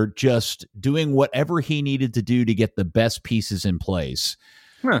for just doing whatever he needed to do to get the best pieces in place.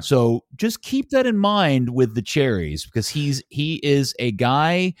 Huh. So just keep that in mind with the Cherries, because he is a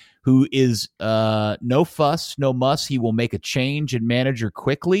guy who is no fuss, no muss. He will make a change and manager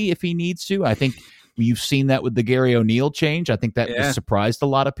quickly if he needs to. I think you've seen that with the Gary O'Neill change. I think that surprised a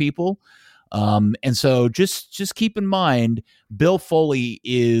lot of people. And so just keep in mind, Bill Foley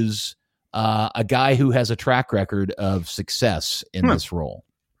is a guy who has a track record of success in this role.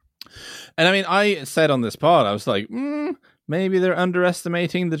 And I mean, I said on this pod, I was like, maybe they're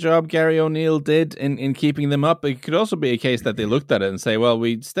underestimating the job Gary O'Neill did in keeping them up. It could also be a case that they looked at it and say, well,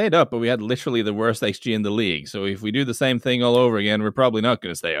 we stayed up, but we had literally the worst XG in the league. So if we do the same thing all over again, we're probably not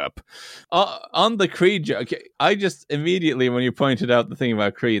going to stay up. On the Creed joke, I just immediately, when you pointed out the thing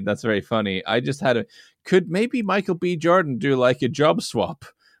about Creed, that's very funny. I just could maybe Michael B. Jordan do like a job swap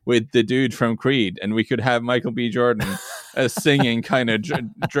with the dude from Creed, and we could have Michael B. Jordan singing kind of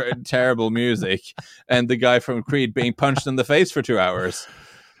terrible music, and the guy from Creed being punched in the face for 2 hours.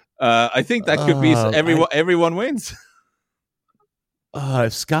 I think that could be everyone wins.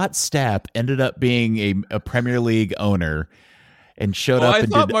 Scott Stapp ended up being a Premier League owner and showed up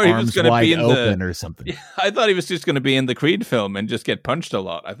and did Arms Wide Open or something. I thought he was just going to be in the Creed film and just get punched a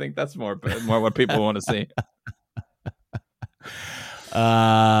lot. I think that's more what people want to see.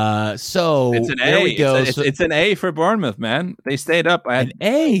 So it's an there A. we go. It's an A for Bournemouth, man. They stayed up. An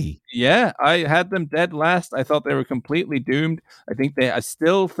A. Yeah, I had them dead last. I thought they were completely doomed. I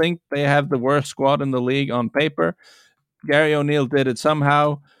still think they have the worst squad in the league on paper. Gary O'Neill did it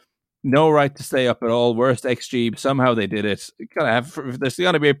somehow. No right to stay up at all. Worst XG. Somehow they did it. There's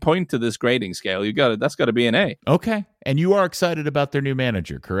got to be a point to this grading scale. That's got to be an A. Okay, and you are excited about their new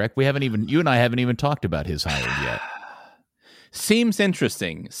manager, correct? You and I haven't even talked about his hire yet. Seems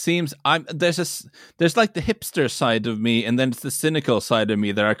interesting. There's like the hipster side of me, and then it's the cynical side of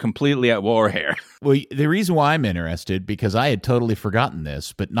me that are completely at war here. Well, the reason why I'm interested, because I had totally forgotten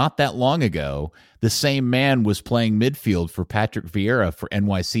this, but not that long ago, the same man was playing midfield for Patrick Vieira for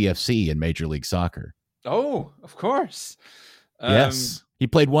NYCFC in Major League Soccer. Oh, of course. Yes. He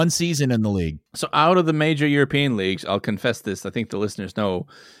played one season in the league. So out of the major European leagues, I'll confess this, I think the listeners know,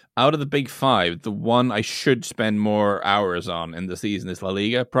 out of the big five, the one I should spend more hours on in the season is La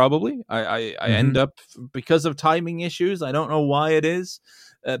Liga, probably. I end up, because of timing issues, I don't know why it is,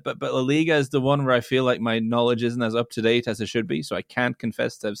 but La Liga is the one where I feel like my knowledge isn't as up-to-date as it should be, so I can't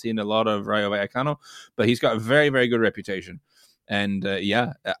confess to have seen a lot of Rayo Vallecano, but he's got a very, very good reputation. And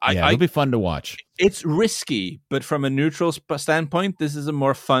it'll be fun to watch. It's risky, but from a neutral standpoint, this is a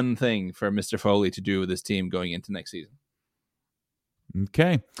more fun thing for Mr. Foley to do with his team going into next season.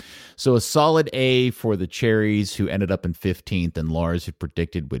 Okay. So a solid A for the Cherries, who ended up in 15th, and Lars, who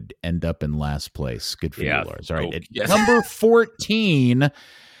predicted would end up in last place. Good for you, Lars. All right. Number 14,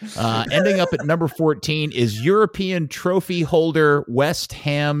 ending up at number 14 is European trophy holder West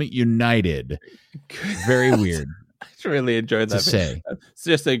Ham United. Very weird. I really enjoyed that. To say. It's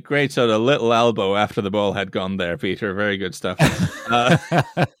just a great sort of little elbow after the ball had gone there, Peter. Very good stuff.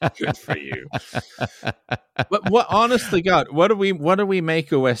 Good for you. But honestly, God, what do we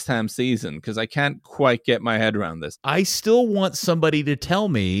make of West Ham season? Because I can't quite get my head around this. I still want somebody to tell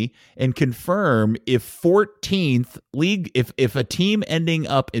me and confirm if 14th league, if a team ending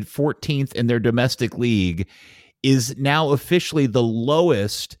up at 14th in their domestic league is now officially the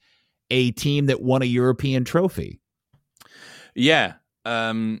lowest a team that won a European trophy. Yeah.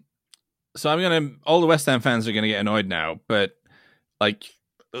 So all the West Ham fans are gonna get annoyed now, but like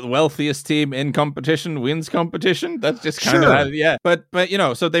the wealthiest team in competition wins competition. That's just kind of yeah. But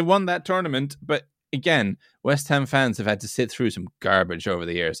so they won that tournament, but again, West Ham fans have had to sit through some garbage over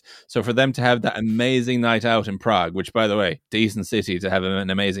the years. So for them to have that amazing night out in Prague, which by the way, decent city to have an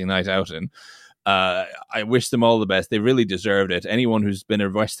amazing night out in. I wish them all the best. They really deserved it. Anyone who's been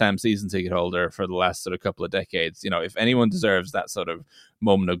a West Ham season ticket holder for the last sort of couple of decades, if anyone deserves that sort of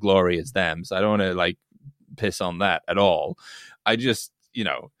moment of glory, it's them. So I don't want to piss on that at all. I just,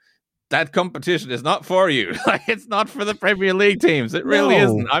 that competition is not for you. It's not for the Premier League teams. It really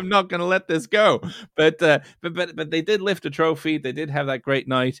isn't. I'm not going to let this go. But they did lift a trophy. They did have that great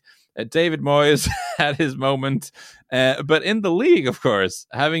night. David Moyes had his moment. But in the league, of course,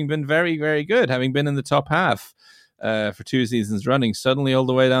 having been very, very good, having been in the top half for 2 seasons running, suddenly all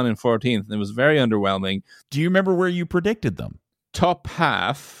the way down in 14th. And it was very underwhelming. Do you remember where you predicted them? Top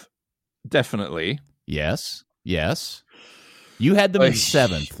half, definitely. Yes. You had them in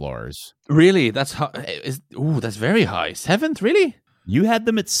 7th, Lars. Really? That's that's very high. 7th, really? You had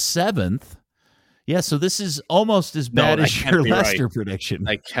them at 7th. Yeah, so this is almost as bad as your Leicester prediction.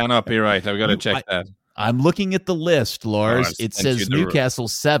 I cannot be right. I've got to check that. I'm looking at the list, Lars. It says Newcastle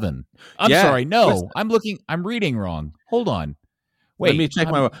 7. I'm sorry. No, I'm reading wrong. Hold on. Wait. Let me check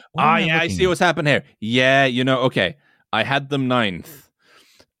my... I see what's happened here. Yeah, okay. I had them 9th.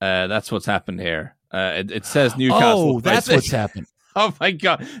 That's what's happened here. It says Newcastle. Oh, that's what's happened. Oh my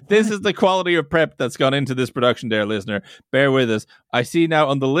God. This is the quality of prep that's gone into this production, dear listener. Bear with us. I see now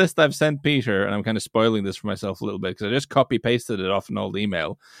on the list I've sent Peter, and I'm kind of spoiling this for myself a little bit because I just copy pasted it off an old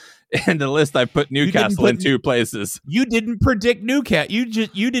email. In the list, I put Newcastle in 2 places. You didn't predict Newcastle. You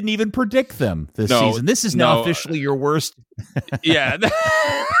didn't even predict them this season. This is now officially your worst. Yeah.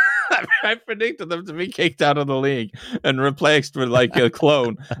 I predicted them to be kicked out of the league and replaced with a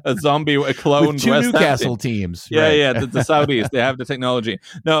clone, a clone with 2 West Newcastle teams. Yeah, right. yeah, the Saudis, they have the technology.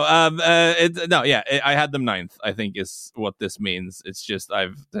 No, I had them 9th, I think is what this means. It's just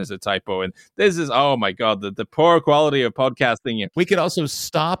there's a typo, and this is, oh my God, the poor quality of podcasting. We could also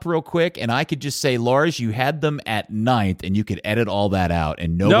stop real quick, and I could just say, Lars, you had them at 9th, and you could edit all that out,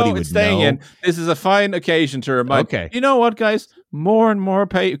 and nobody would staying know. In. This is a fine occasion to remind. Okay. You know what, guys? More and more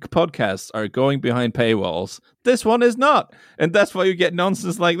podcasts are going behind paywalls. This one is not, and that's why you get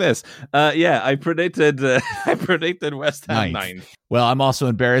nonsense like this. I predicted West Ham 9th. Well, I'm also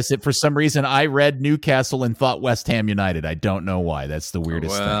embarrassed that for some reason I read Newcastle and thought West Ham United. I don't know why. That's the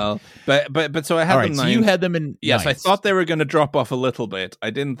weirdest thing. But so I had them 9th. So you had them in. Yes, 9th. I thought they were going to drop off a little bit. I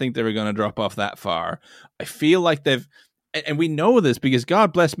didn't think they were going to drop off that far. I feel like they've. And we know this because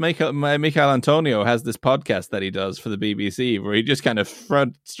God bless Michael Antonio has this podcast that he does for the BBC where he just kind of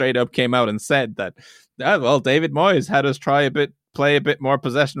straight up came out and said that, David Moyes had us play a bit more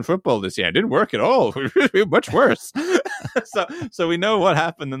possession football this year. It didn't work at all. Much worse. So we know what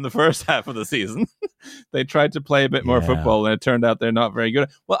happened in the first half of the season. They tried to play a bit more football, and it turned out they're not very good.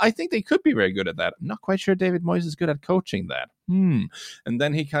 Well, I think they could be very good at that. I'm not quite sure David Moyes is good at coaching that. And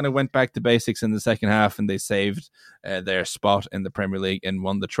then he kind of went back to basics in the second half, and they saved their spot in the Premier League and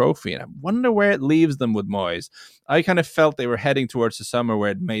won the trophy. And I wonder where it leaves them with Moyes. I kind of felt they were heading towards the summer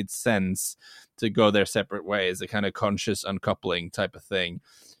where it made sense to go their separate ways, a kind of conscious uncoupling type of thing.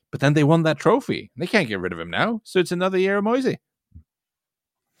 But then they won that trophy. They can't get rid of him now. So it's another year of Moisey.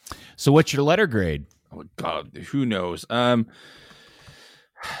 So what's your letter grade? Oh, God, who knows?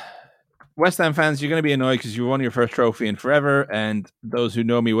 West Ham fans, you're going to be annoyed because you won your first trophy in forever. And those who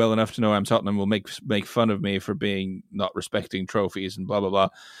know me well enough to know I'm Tottenham will make fun of me for being not respecting trophies and blah, blah, blah.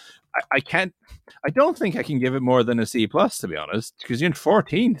 I don't think I can give it more than a C+, to be honest, because you're in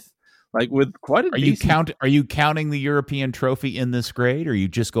 14th. Like with quite a Are you counting the European trophy in this grade, or are you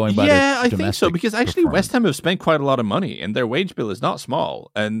just going by I think so, because actually West Ham have spent quite a lot of money and their wage bill is not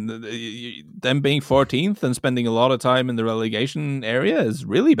small, and them being 14th and spending a lot of time in the relegation area is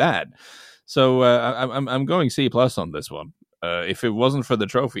really bad. So I'm going C+ on this one. If it wasn't for the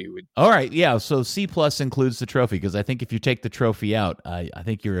trophy, all right, yeah. So C+ includes the trophy, because I think if you take the trophy out, I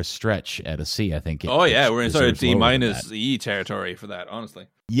think you're a stretch at a C. I think. We're in sort of D- E territory for that, honestly.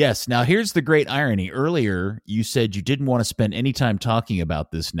 Yes. Now, here's the great irony. Earlier, you said you didn't want to spend any time talking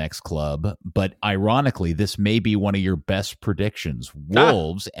about this next club, but ironically, this may be one of your best predictions.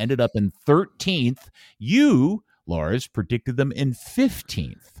 Wolves ended up in 13th. You, Lars, predicted them in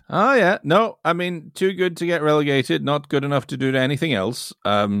 15th. Oh, yeah. No, I mean, too good to get relegated, not good enough to do anything else.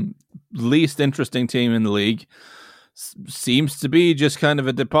 Least interesting team in the league. Seems to be just kind of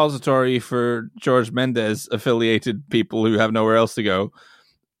a depository for George Mendes affiliated people who have nowhere else to go.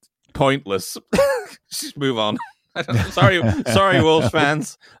 Pointless. Just move on. Sorry, Wolves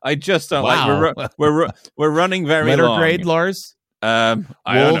fans. I just don't like. We're running very letter long. Grade, Lars.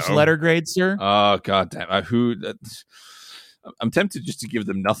 Wolves letter grade, sir. Oh, God damn! I'm tempted just to give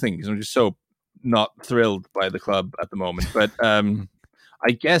them nothing because I'm just so not thrilled by the club at the moment. But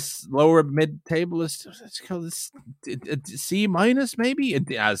I guess lower mid table is, let's call this a C-, maybe.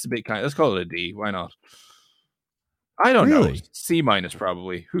 It's a bit kind. Let's call it a D. Why not? I don't know. C-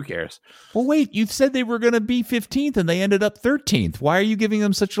 probably. Who cares? Well, wait. You said they were going to be 15th and they ended up 13th. Why are you giving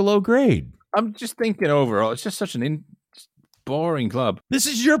them such a low grade? I'm just thinking overall, it's just such an boring club. This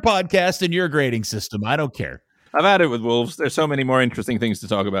is your podcast and your grading system. I don't care. I've had it with Wolves. There's so many more interesting things to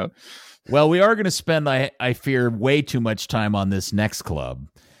talk about. Well, we are going to spend, I fear, way too much time on this next club.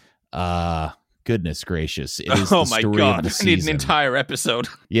 Goodness gracious. It is oh the my story God. Of the I season. need an entire episode.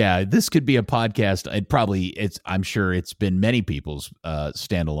 Yeah, this could be a podcast. I'm sure it's been many people's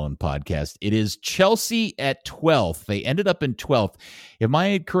standalone podcast. It is Chelsea at 12th. They ended up in 12th. Am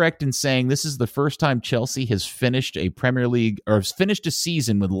I correct in saying this is the first time Chelsea has finished a Premier League or has finished a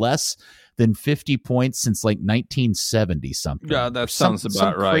season with less than 50 points since like 1970 something? Yeah, that sounds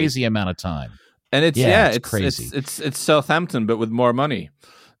about right. Crazy amount of time. And it's crazy. It's Southampton, but with more money.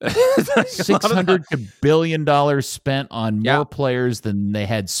 $600 billion spent on more players than they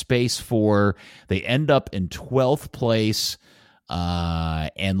had space for. They end up in 12th place.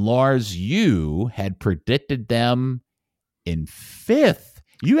 And Lars, you had predicted them in 5th.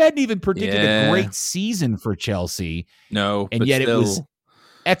 You hadn't even predicted a great season for Chelsea. No, and yet still, it was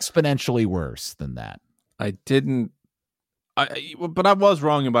exponentially worse than that. I didn't. But I was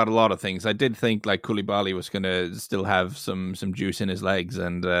wrong about a lot of things. I did think like Koulibaly was going to still have some juice in his legs,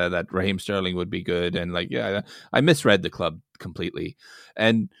 and that Raheem Sterling would be good. And I misread the club completely.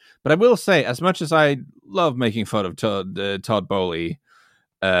 But I will say, as much as I love making fun of Todd Bowley,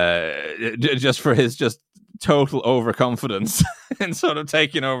 just for his just total overconfidence and sort of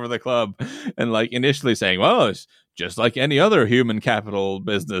taking over the club, and like initially saying, "Well, it's just like any other human capital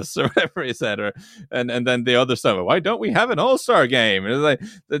business," or whatever he said, and then the other stuff. Why don't we have an all-star game? And it's like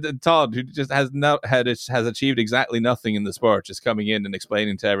the Todd, who just has achieved exactly nothing in the sport, just coming in and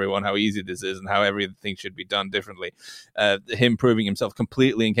explaining to everyone how easy this is and how everything should be done differently. Him proving himself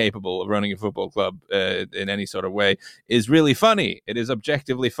completely incapable of running a football club in any sort of way is really funny. It is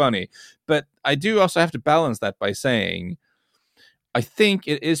objectively funny, but I do also have to balance that by saying, I think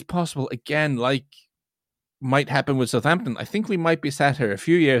it is possible again, like might happen with Southampton. I think we might be sat here a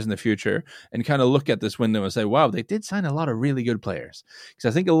few years in the future and kind of look at this window and say, wow, they did sign a lot of really good players.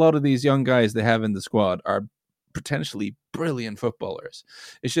 Because I think a lot of these young guys they have in the squad are potentially brilliant footballers.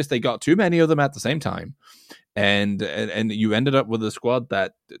 It's just they got too many of them at the same time. And you ended up with a squad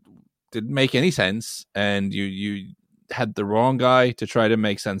that didn't make any sense. And you had the wrong guy to try to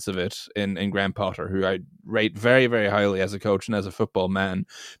make sense of it in Graham Potter, who I rate very, very highly as a coach and as a football man,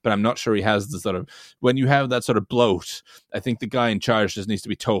 but I'm not sure he has the sort of, when you have that sort of bloat, I think the guy in charge just needs to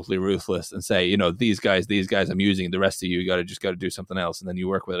be totally ruthless and say, these guys I'm using, the rest of you got to do something else, and then you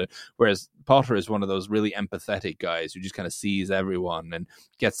work with it. Whereas Potter is one of those really empathetic guys who just kind of sees everyone and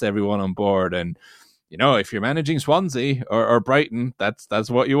gets everyone on board. And if you're managing Swansea or Brighton, that's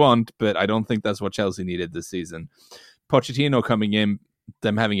what you want. But I don't think that's what Chelsea needed this season. Pochettino coming in,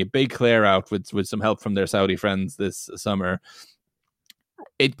 them having a big clear out with some help from their Saudi friends this summer,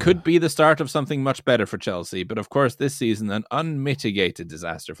 it could be the start of something much better for Chelsea. But of course, this season, an unmitigated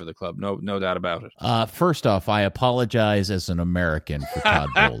disaster for the club. No doubt about it. First off, I apologize as an American for Todd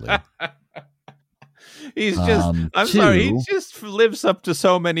Bowley. He's just, sorry, he just lives up to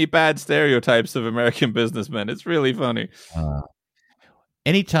so many bad stereotypes of American businessmen. It's really funny.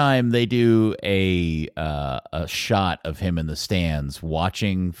 Anytime they do a shot of him in the stands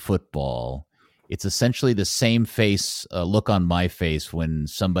watching football, it's essentially the same look on my face when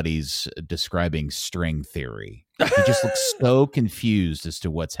somebody's describing string theory. He just looks so confused as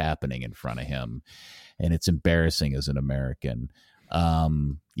to what's happening in front of him, and it's embarrassing as an American.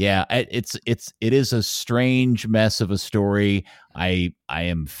 It is a strange mess of a story. I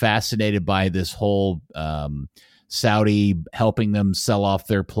am fascinated by this whole Saudi helping them sell off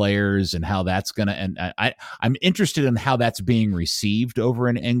their players and how that's going to, and I'm interested in how that's being received over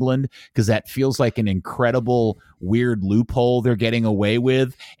in England, because that feels like an incredible weird loophole they're getting away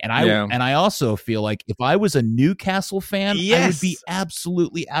with. And I also feel like if I was a Newcastle fan, I would be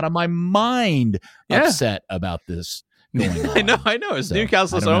absolutely out of my mind upset about this. I know. It's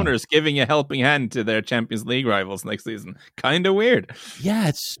Newcastle's owners giving a helping hand to their Champions League rivals next season. Kind of weird. Yeah,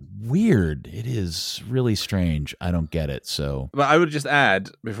 it's weird. It is really strange. I don't get it. But I would just add,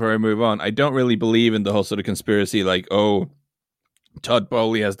 before I move on, I don't really believe in the whole sort of conspiracy like, Todd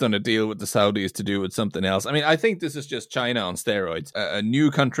Bowley has done a deal with the Saudis to do with something else. I mean, I think this is just China on steroids. A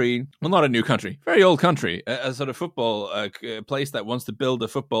new country, well, not a new country, very old country, a sort of football place that wants to build a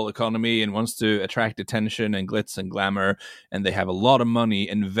football economy and wants to attract attention and glitz and glamour. And they have a lot of money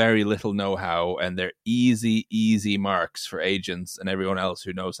and very little know-how. And they're easy marks for agents and everyone else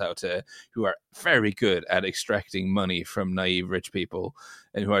who knows who are very good at extracting money from naive rich people,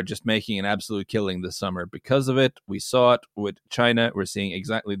 and who are just making an absolute killing this summer because of it. We saw it with China. We're seeing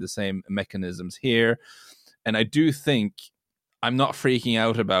exactly the same mechanisms here. And I do think I'm not freaking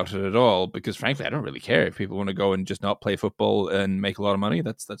out about it at all, because frankly, I don't really care if people want to go and just not play football and make a lot of money.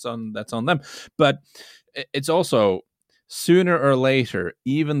 That's on them. But it's also, sooner or later,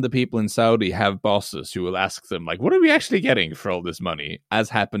 even the people in Saudi have bosses who will ask them, like, what are we actually getting for all this money? As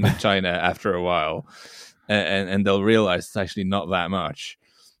happened in China after a while. And they'll realize it's actually not that much.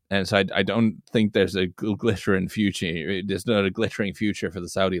 And so I don't think there's a glittering future. There's not a glittering future for the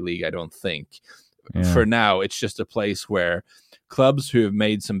Saudi League, I don't think. Yeah. For now, it's just a place where clubs who have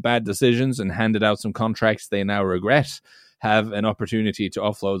made some bad decisions and handed out some contracts they now regret have an opportunity to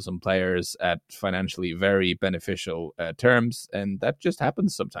offload some players at financially very beneficial terms. And that just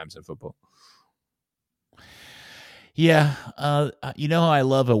happens sometimes in football. Yeah, I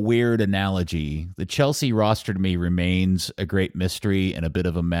love a weird analogy. The Chelsea roster to me remains a great mystery and a bit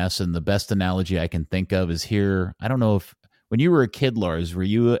of a mess, and the best analogy I can think of is here. I don't know if, when you were a kid, Lars, were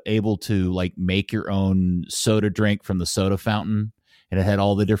you able to like make your own soda drink from the soda fountain, and it had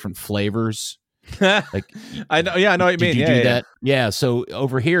all the different flavors? Like, I know what you mean. Did you do that? Yeah. So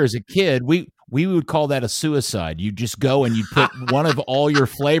over here as a kid, we would call that a suicide. You just go and you put one of all your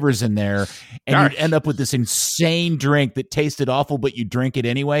flavors in there, and you'd end up with this insane drink that tasted awful, but you drink it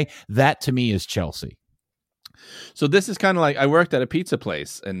anyway. That to me is Chelsea. So this is kind of like, I worked at a pizza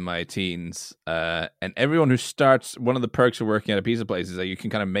place in my teens, and everyone who starts, one of the perks of working at a pizza place is that you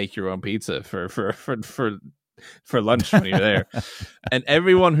can kind of make your own pizza for lunch when you're there. And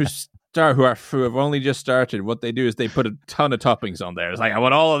everyone who have only just started, what they do is they put a ton of toppings on there. It's like, I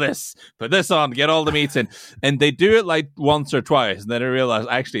want all of this, put this on, get all the meats in. And they do it like once or twice, and then I realize,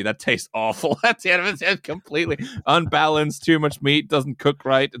 actually, that tastes awful. At the end of it, it's completely unbalanced, too much meat, doesn't cook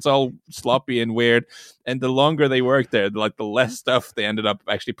right, it's all sloppy and weird. And the longer they work there, like the less stuff they ended up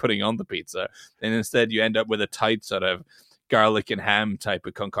actually putting on the pizza. And instead you end up with a tight sort of garlic and ham type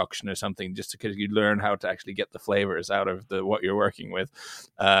of concoction or something, just because you learn how to actually get the flavors out of what you're working with.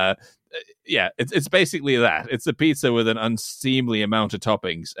 It's basically that. It's a pizza with an unseemly amount of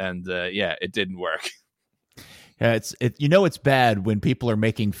toppings, and it didn't work. Yeah, it's bad when people are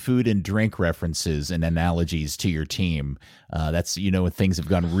making food and drink references and analogies to your team. That's when things have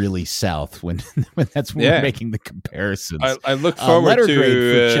gone really south when that's when we're making the comparisons. I look forward letter to grade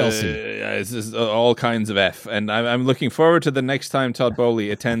for Chelsea. This is all kinds of F, and I'm looking forward to the next time Todd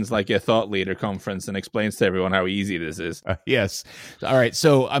Bowley attends like a thought leader conference and explains to everyone how easy this is. Yes. All right.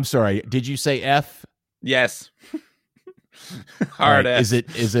 So I'm sorry. Did you say F? Yes. Hard right. F.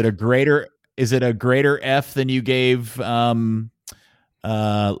 Is it a greater F than you gave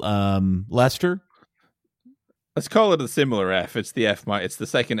Leicester? Let's call it a similar F. It's the It's the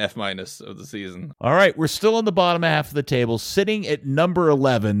second F- of the season. All right, we're still on the bottom half of the table, sitting at number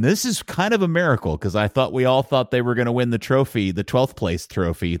 11. This is kind of a miracle because we all thought they were going to win the trophy, the 12th place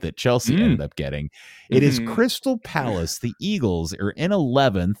trophy that Chelsea ended up getting. It is Crystal Palace. The Eagles are in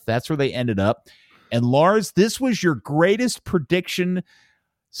 11th. That's where they ended up. And Lars, this was your greatest prediction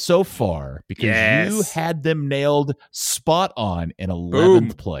so far because you had them nailed spot on in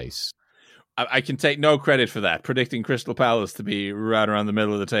 11th place. I can take no credit for that. Predicting Crystal Palace to be right around the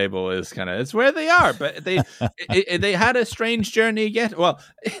middle of the table is it's where they are. But they had a strange journey Well,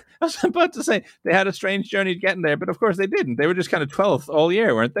 I was about to say they had a strange journey getting there, but of course they didn't. They were just kind of 12th all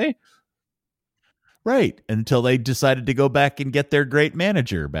year, weren't they? Right, until they decided to go back and get their great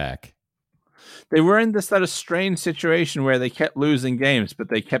manager back. They were in this sort of strange situation where they kept losing games, but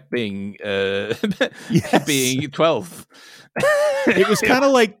they kept being being 12th. It was kind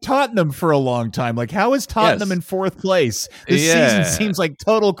of like Tottenham for a long time. Like, how is Tottenham in 4th place? This season seems like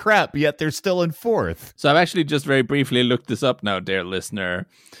total crap, yet they're still in 4th. So I've actually just very briefly looked this up now, dear listener.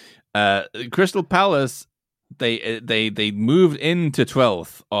 Crystal Palace, they moved into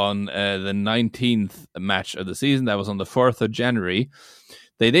 12th on the 19th match of the season. That was on the 4th of January.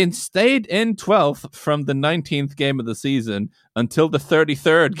 They then stayed in 12th from the 19th game of the season until the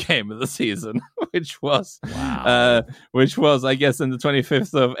 33rd game of the season, which was, I guess, in the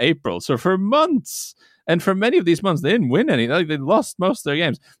 25th of April. So for months, and for many of these months, they didn't win any. They lost most of their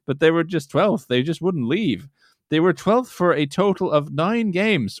games, but they were just 12th. They just wouldn't leave. They were 12th for a total of 9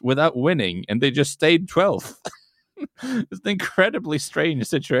 games without winning, and they just stayed 12th. It's an incredibly strange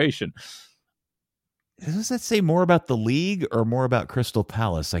situation. Does that say more about the league or more about Crystal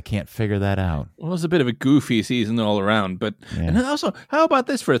Palace? I can't figure that out. Well, it was a bit of a goofy season all around. But and also, how about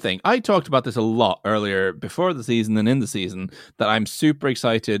this for a thing? I talked about this a lot earlier before the season and in the season that I'm super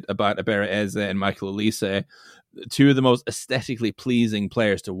excited about Abera Eze and Michael Olise. 2 of the most aesthetically pleasing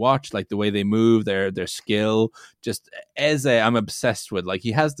players to watch, like the way they move, their skill. Just Eze, I'm obsessed with. Like,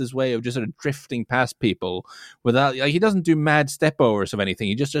 he has this way of just sort of drifting past people without, like, he doesn't do mad step overs of anything.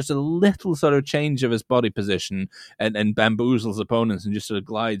 He just does a little sort of change of his body position and bamboozles opponents and just sort of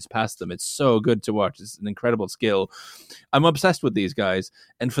glides past them. It's so good to watch. It's an incredible skill. I'm obsessed with these guys.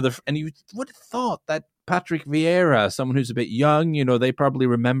 And you would have thought that Patrick Vieira, someone who's a bit young, they probably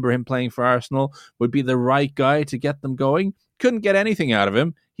remember him playing for Arsenal, would be the right guy to get them going. Couldn't get anything out of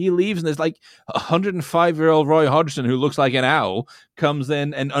him. He leaves, and there's like 105-year-old Roy Hodgson, who looks like an owl, comes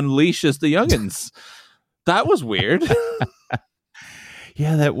in and unleashes the youngins. That was weird.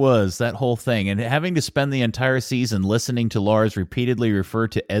 Yeah, that whole thing. And having to spend the entire season listening to Lars repeatedly refer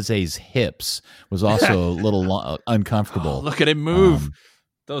to Eze's hips was also a little uncomfortable. Oh, look at him move.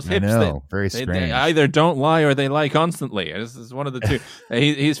 Those hips, very strange. They either don't lie or they lie constantly. This is one of the two.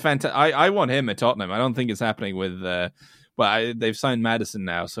 He's fantastic. I want him at Tottenham. I don't think it's happening with. They've signed Maddison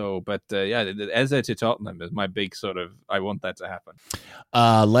now. So, but Eze to Tottenham is my big sort of. I want that to happen.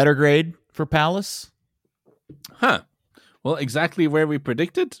 Letter grade for Palace. Huh. Well, exactly where we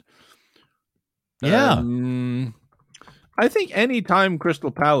predicted. Yeah. I think any time Crystal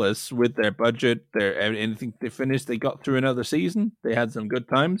Palace, with their budget, anything they finished, they got through another season. They had some good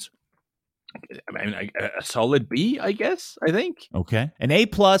times. I mean, a solid B, I guess. I think. Okay, an A+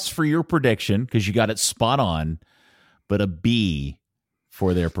 for your prediction because you got it spot on, but a B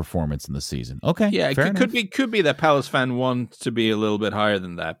for their performance in the season. Okay, yeah, it could be that Palace fan wants to be a little bit higher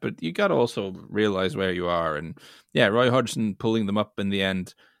than that, but you got to also realize where you are, and Roy Hodgson pulling them up in the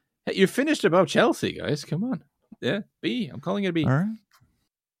end. Hey, you finished above Chelsea, guys. Come on. Yeah, B. I'm calling it a B. All right.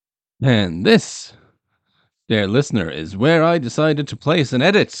 And this, dear listener, is where I decided to place an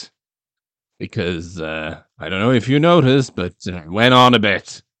edit. Because, I don't know if you noticed, but I went on a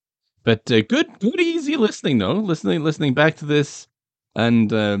bit. But good, easy listening, though. Listening back to this and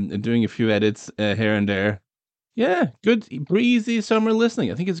doing a few edits here and there. Yeah, good, breezy summer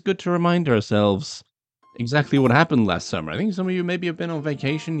listening. I think it's good to remind ourselves exactly what happened last summer. I think some of you maybe have been on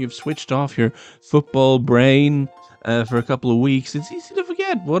vacation. You've switched off your football brain for a couple of weeks. It's easy to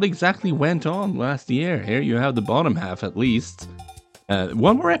forget what exactly went on last year. Here you have the bottom half, at least.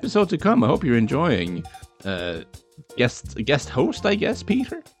 One more episode to come. I hope you're enjoying. guest host, I guess,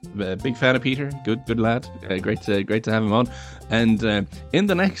 Peter. Big fan of Peter. Good lad. Great to have him on. And in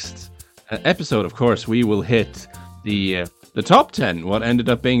the next episode, of course, we will hit the top 10. What ended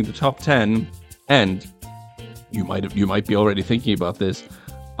up being the top 10, and you might be already thinking about this.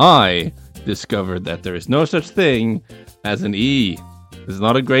 I discovered that there is no such thing as an E. It's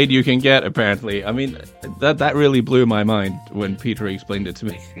not a grade you can get, apparently. I mean, that really blew my mind when Peter explained it to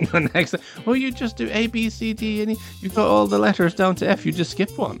me. The next, you just do A, B, C, D, and E. You've got all the letters down to F. You just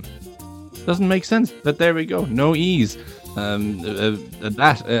skip one. Doesn't make sense. But there we go. No E's.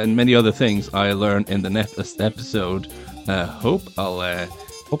 That and many other things I learned in the next episode. Hope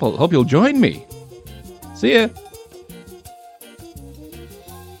you'll join me. See ya.